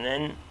 and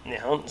then the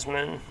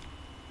huntsman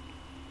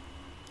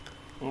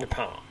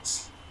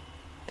departs,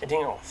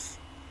 heading off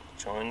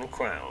to join the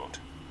crowd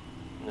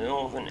on the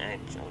northern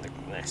edge of the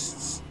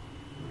lists.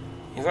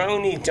 You've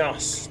only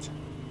just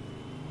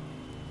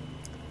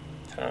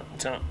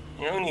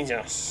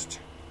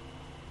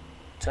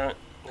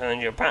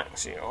turned your back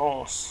to your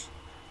horse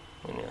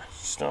when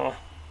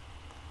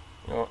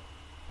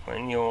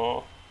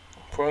you're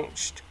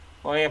approached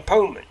by your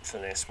opponent for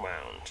this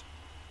round.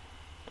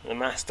 The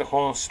master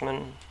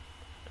horseman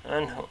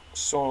and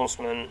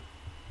swordsman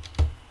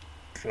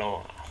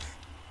laugh.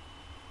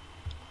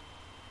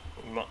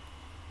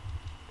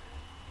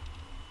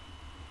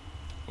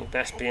 You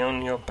best be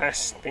on your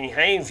best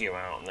behaviour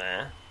out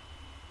there,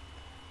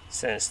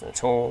 says the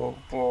tall,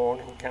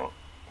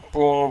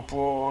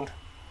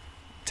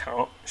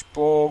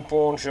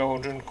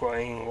 broad-shouldered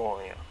greying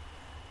warrior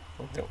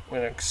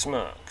with a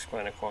smirk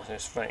spread across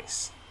his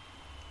face.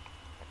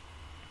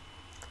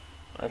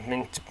 I've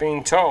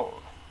been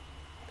told.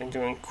 Been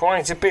doing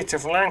quite a bit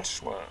of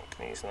lance work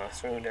these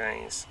last few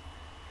days.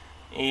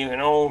 Even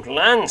old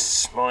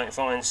Lance might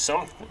find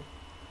something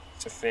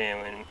to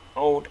fear in.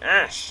 Old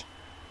Ash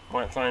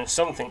might find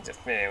something to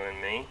fear in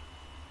me.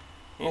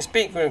 You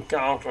speak with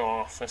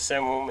Garglar for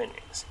several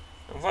minutes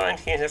and find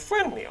he is a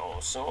friendly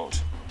old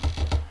sort.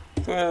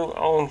 Through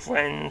old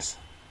friends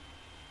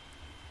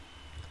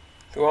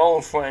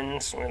with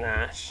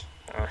Ash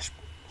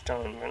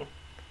Steinman.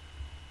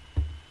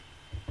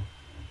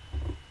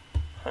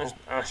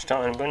 Ash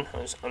Steinman,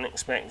 whose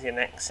unexpected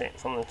exit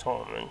from the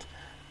tournament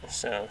has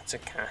served to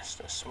cast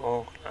a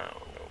small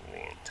cloud over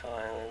the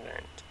entire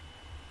event.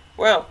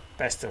 Well,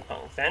 best of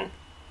luck then,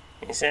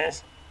 he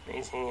says,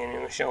 meeting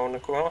him a shoulder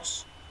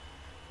cross,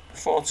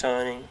 before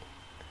turning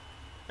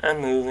and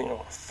moving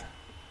off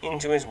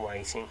into his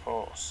waiting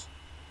horse.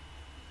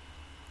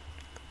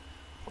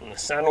 From the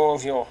saddle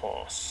of your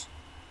horse,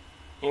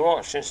 you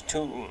watch as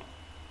Toom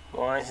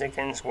rise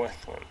against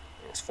Withram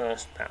in his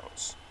first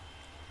bounce.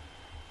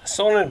 A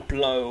solid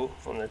blow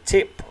from the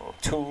tip of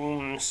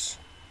Toom's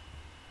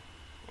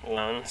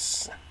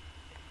lance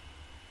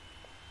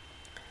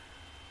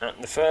at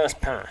the first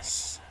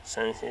pass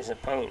sends his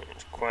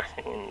opponent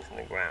crashing into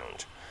the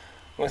ground.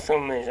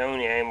 Withram is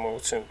only able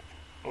to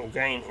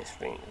regain his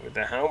feet with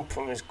the help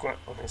of his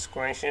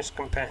gracious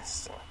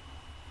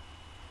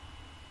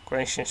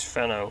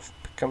fellow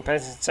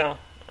competitor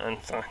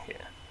and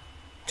Thrakir.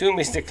 Toom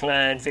is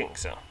declared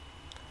victor.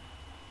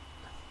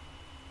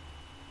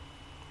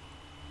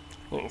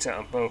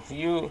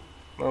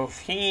 Both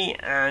he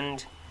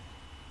and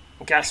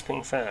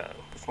gasping fellow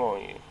before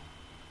you.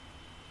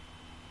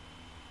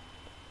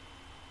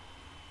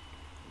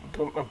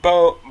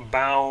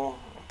 Bow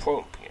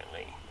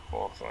appropriately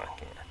for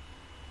Thrakir.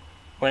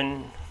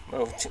 When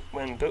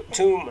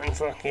Toom and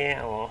Thrakir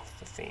are off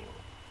the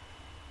field.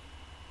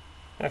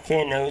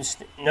 Thrakir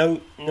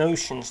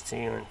notions to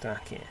you and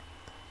Thrakir.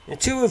 The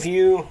two of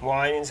you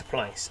ride into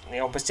place at the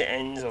opposite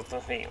ends of the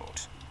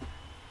field.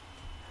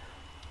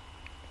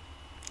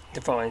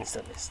 Divides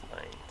the list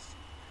lanes.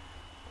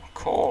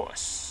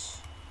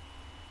 Chorus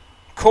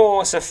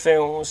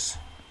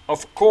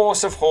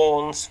of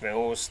horns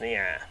fills the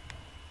air.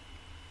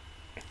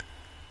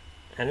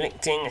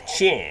 Elicting a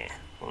cheer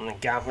from the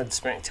gathered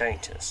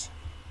spectators.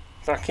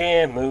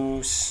 Thrakir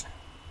moves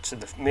to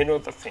the middle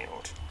of the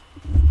field.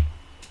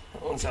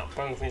 Holds up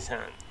both his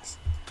hands,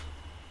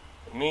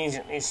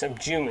 immediately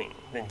subduing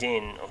the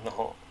din of the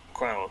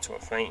crowd to a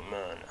faint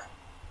murmur.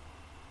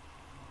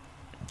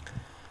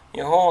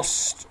 Your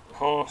horse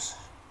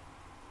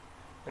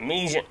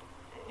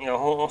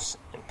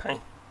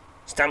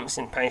stamps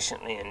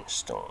impatiently and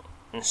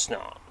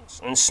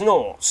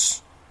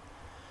snorts,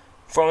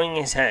 throwing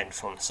his head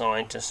from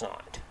side to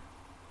side.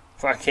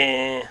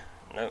 Thrakir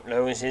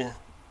lowers his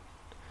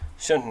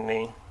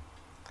suddenly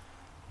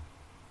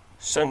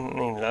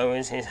suddenly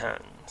lowers his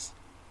hands.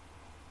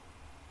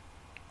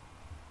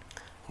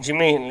 And you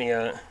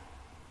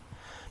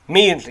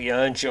immediately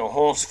urge your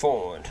horse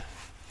forward.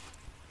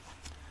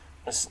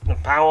 The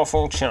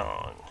powerful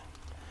charge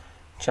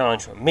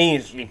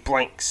immediately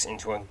breaks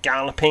into a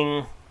gallop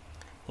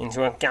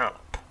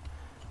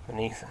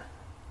beneath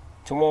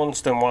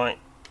towards the right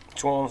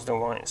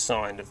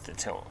side of the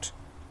tilt.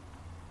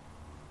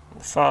 At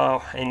the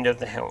far end of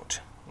the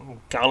hilt,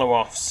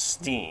 Galoff's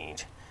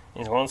steed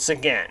is once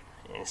again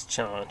its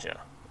charger.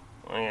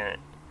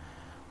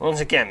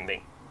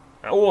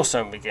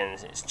 Also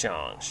begins its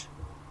charge.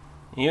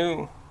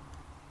 You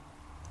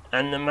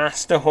and the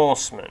master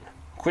horseman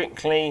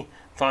quickly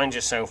find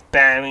yourself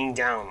bearing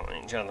down on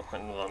each other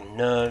with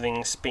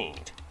unnerving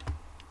speed.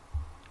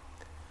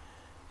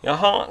 Your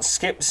heart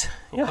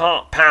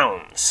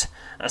pounds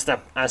as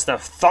the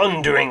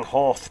thundering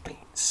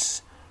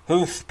hoofbeats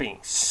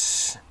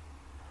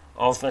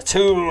of the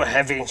two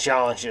heavy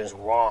chargers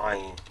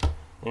whine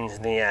into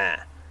the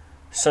air,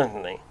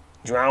 suddenly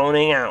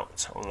drowning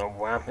out on the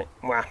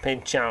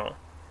rapid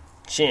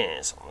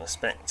cheers of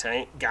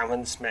the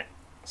gathered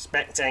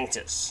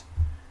spectators,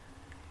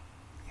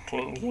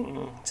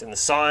 clinging to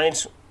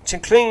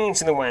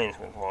the reins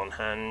with one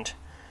hand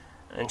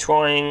and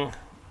trying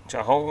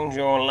to hold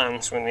your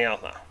lance with the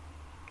other.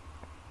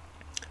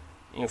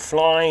 You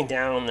fly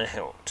down the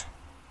hilt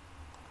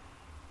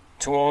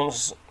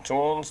towards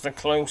the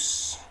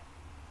close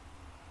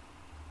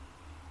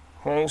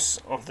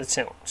of the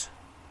tilt,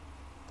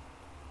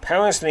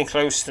 perilously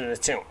close to the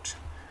tilt,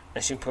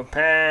 as you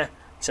prepare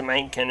to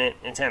make an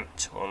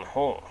attempt on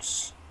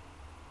horse,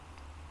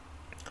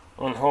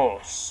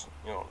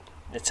 your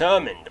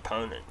determined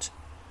opponent.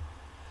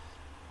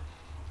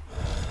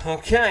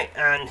 Okay,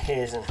 and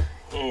here's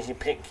you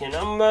pick your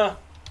number,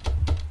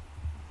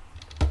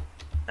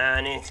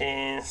 and it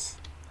is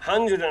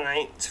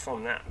 108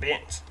 from that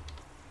bit.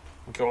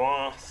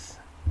 Goarth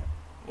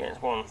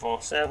gets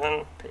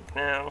 147, pick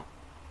now.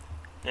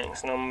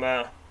 Next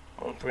number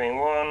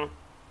 131.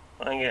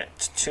 I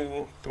get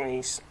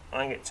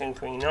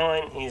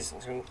 239. He's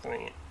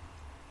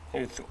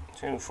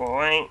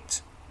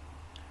 248.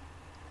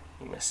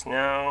 You must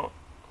now.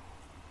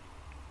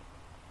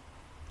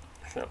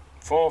 The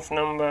fourth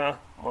number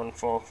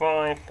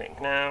 145. Pick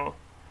now.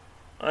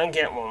 I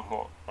get one.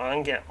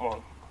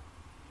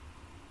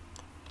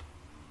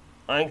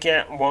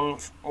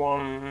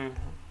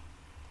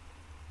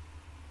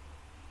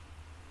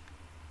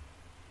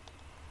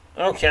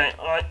 Okay,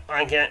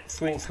 I get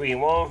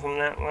 331 from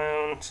that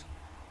round.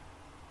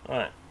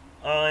 Right,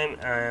 I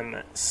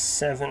am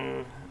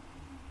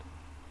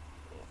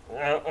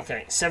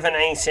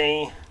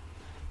 780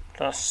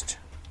 plus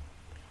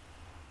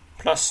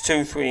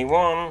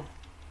 231.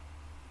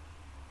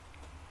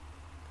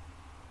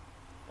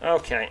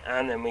 Okay,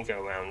 and then we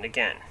go round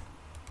again.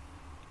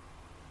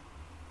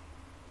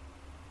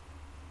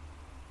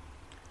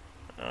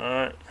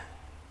 Alright.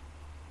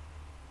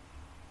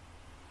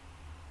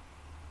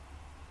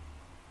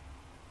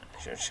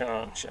 Your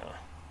charger.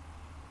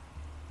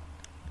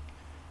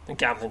 The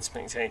gathered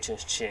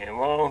spectators cheer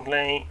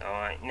wildly.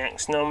 Alright,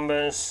 next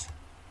numbers.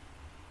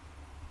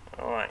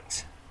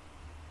 Alright.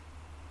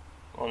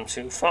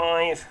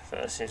 125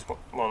 versus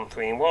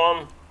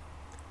 131.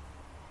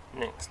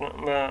 Next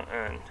number,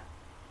 and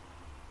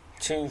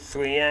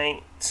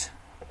 238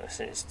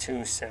 versus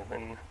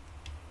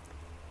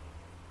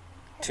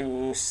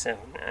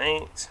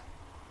 278.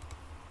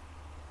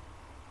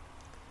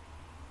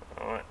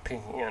 Alright,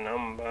 picking a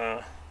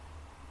number.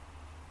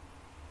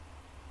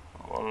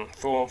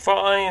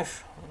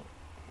 145.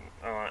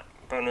 Alright,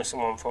 bonus of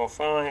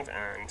 145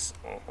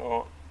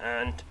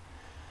 and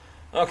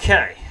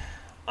okay.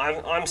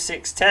 I'm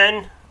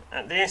 610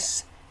 at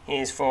this. He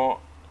is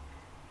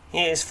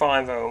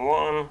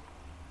 501.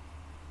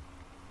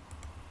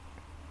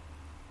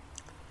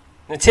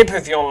 The tip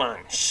of your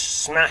lance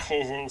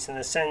smashes into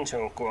the centre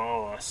of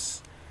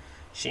Goarth's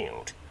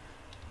shield,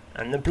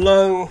 and the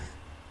blow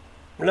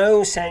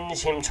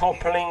sends him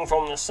toppling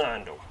from the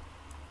saddle.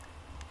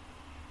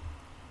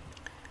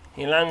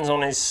 He lands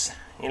on his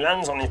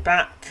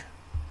back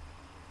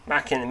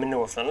in the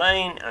middle of the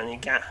lane,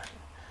 and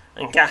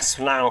gasps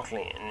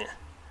loudly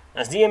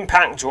as the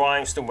impact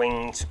drives the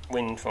wind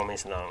from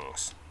his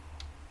lungs.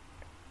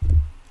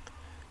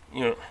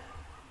 You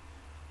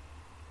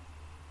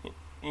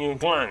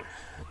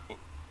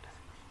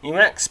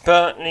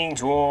expertly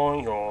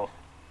draw your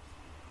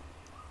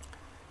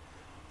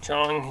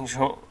charging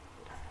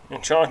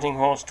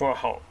horse to a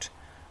halt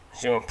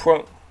as you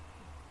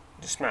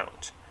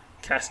dismount,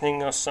 casting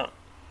your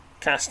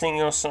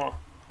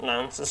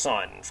lance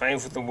aside in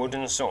favour of the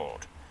wooden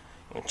sword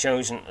you were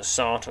chosen at the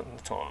start of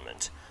the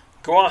tournament.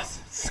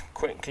 Goarth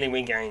quickly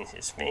regains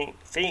his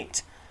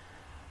feet,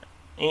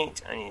 and he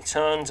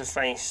turns to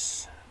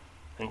face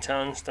you,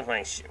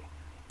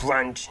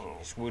 brandishing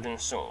his wooden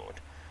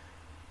sword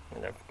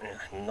with a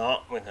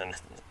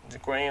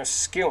degree of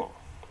skill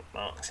that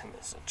marks him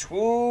as a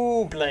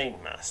true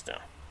blade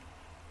master.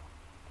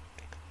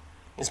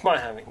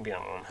 Despite having been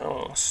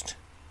unhorsed,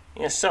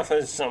 he has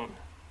suffered some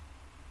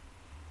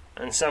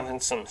and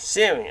suffered some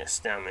serious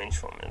damage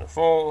from the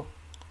fall.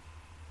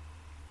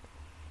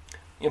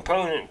 The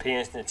opponent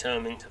appears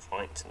determined to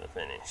fight to the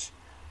finish.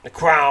 The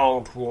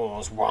crowd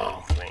roars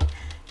wildly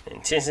in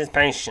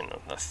anticipation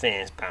of the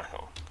fierce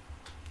battle.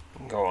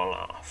 Go a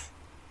laugh.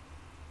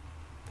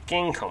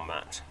 Begin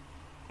combat.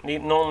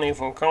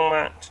 Non-lethal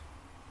combat.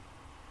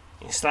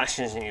 He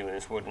slashes at you with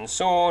his wooden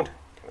sword.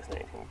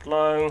 Devastating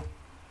blow.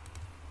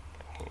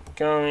 Keep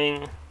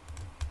going.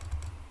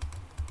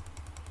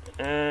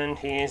 And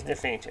he is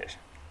defeated.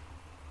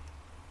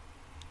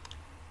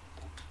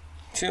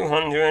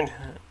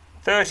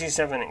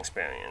 237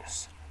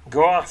 experience.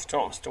 Graf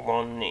drops to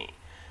one knee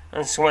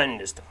and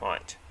surrenders to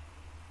fight.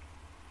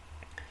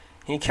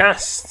 He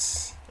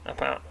casts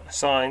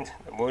aside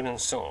the wooden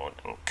sword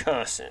and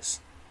curses.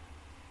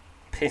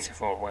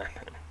 Pitiful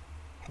weapon.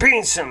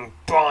 Beaten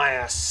by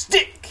a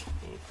stick,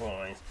 he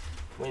cries,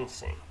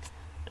 wincing,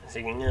 as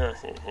he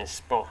nurses his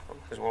spot on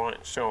his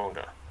right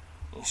shoulder.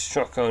 He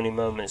struck only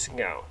moments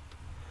ago.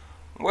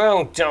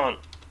 Well done.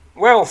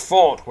 Well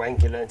fought,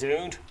 regular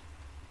dude.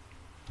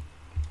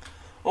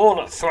 All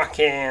that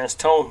Thrakir has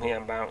told me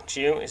about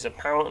you is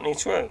apparently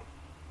true.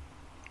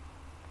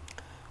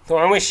 Though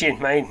I wish you'd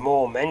made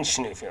more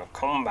mention of your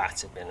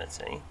combat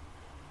ability.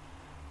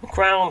 The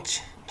crowd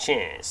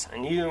cheers,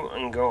 and you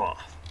and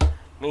Graf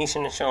meet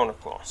in a shoulder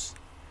cross.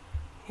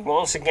 He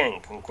once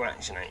again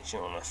congratulates you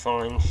on a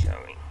fine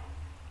showing.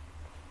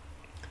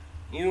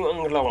 You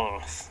and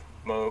Graf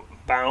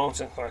bow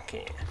to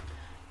Thrakir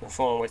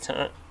before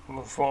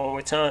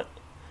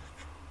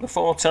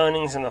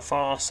turning to the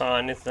far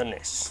side of the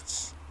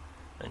lists,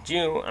 and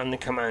you and the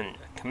commander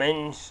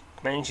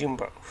commend you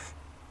both,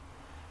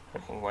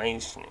 having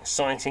waged an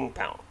exciting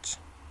bout.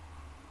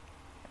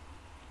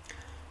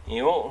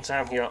 You ought to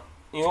have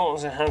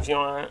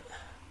your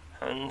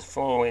hands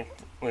forward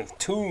with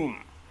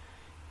tomb,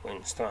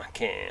 wins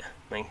Thrakir,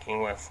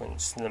 making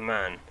reference to the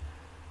man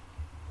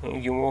who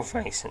you will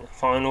face in the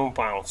final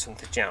bout of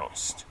the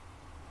joust.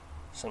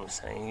 Some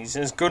say he's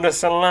as good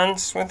as a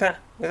lance with a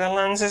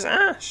lance's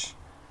ash.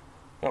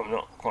 I'm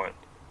not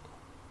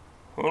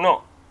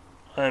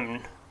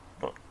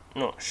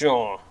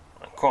sure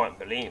I quite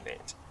believe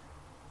it.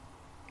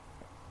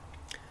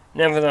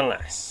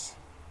 Nevertheless,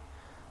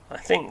 I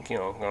think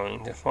you're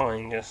going to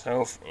find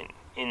yourself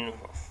in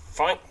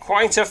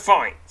quite a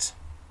fight.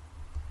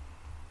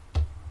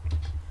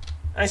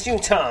 As you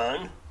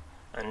turn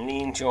and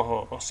lead your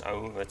horse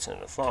over to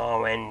the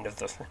far end of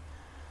the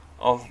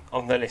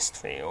list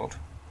field,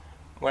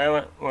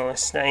 where a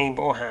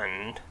stable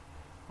hand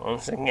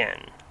once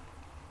again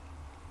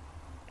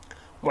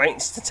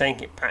waits to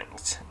take it back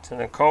to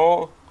the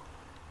call,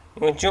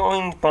 you are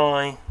joined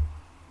by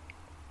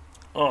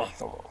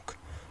Arthurok,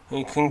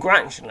 who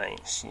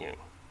congratulates you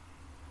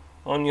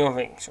on your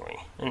victory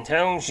and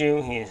tells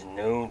you he has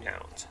no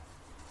doubt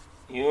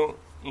you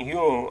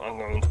are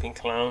going to be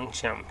crowned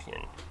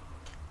champion.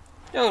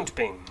 Don't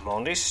be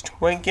modest,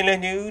 regular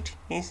dude,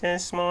 he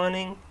says,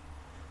 smiling.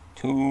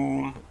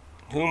 Tomb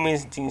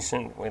is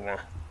decent with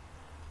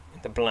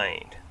the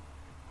blade.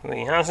 But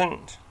he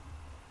hasn't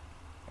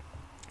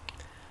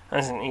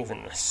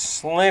even the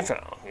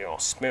sliver of your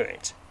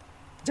spirit.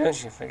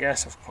 Don't you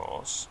forget, of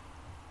course,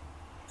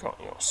 you've got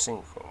your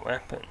secret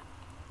weapon.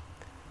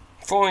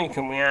 Before you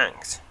can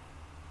react,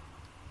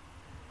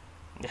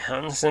 the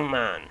handsome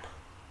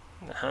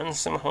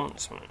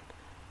huntsman,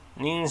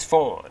 leans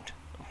forward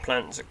and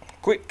plants a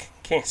quick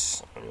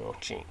kiss on your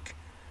cheek.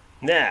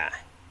 There,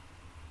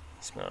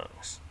 he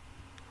smirks.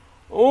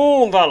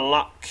 All the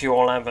luck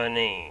you'll ever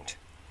need.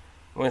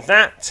 With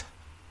that,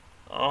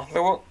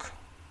 Arthurok,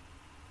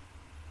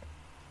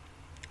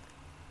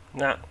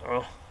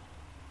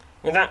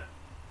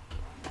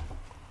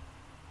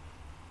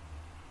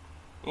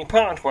 you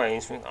part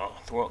ways with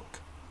Arthurok.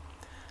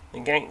 The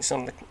gates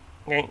of the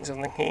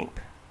keep,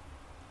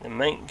 then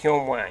make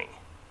your way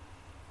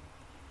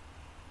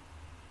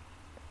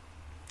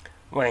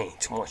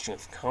to what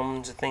you've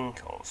come to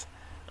think of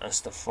as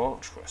the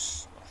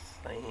fortress of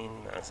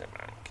Thane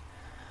Mazabak.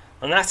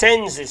 And that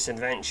ends this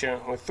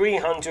adventure with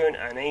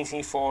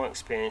 384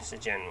 experience to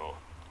general.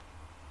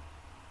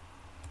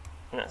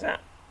 And that's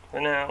that.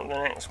 For now,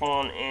 the next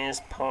one is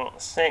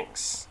part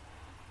 6.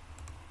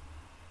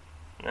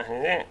 That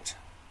is it.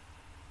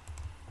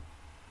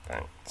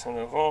 Back to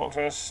the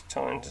fortress,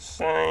 time to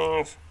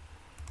save.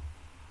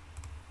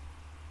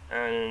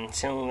 And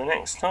until the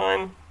next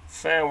time,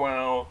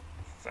 farewell,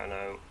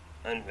 fellow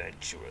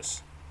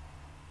adventurers.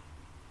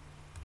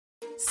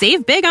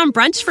 Save big on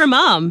brunch for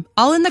mom,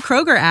 all in the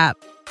Kroger app.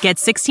 Get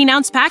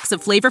 16-ounce packs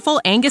of flavorful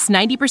Angus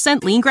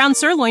 90% lean ground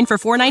sirloin for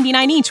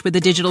 $4.99 each with a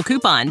digital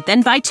coupon.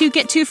 Then buy 2,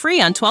 get 2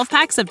 free on 12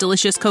 packs of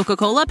delicious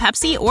Coca-Cola,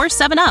 Pepsi, or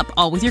 7-Up,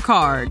 all with your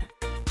card.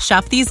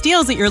 Shop these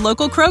deals at your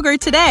local Kroger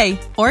today,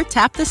 or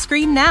tap the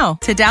screen now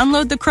to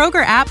download the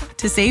Kroger app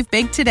to save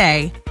big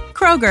today.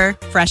 Kroger,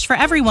 fresh for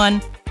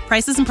everyone.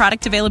 Prices and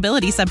product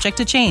availability subject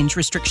to change.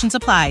 Restrictions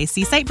apply.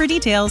 See site for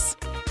details.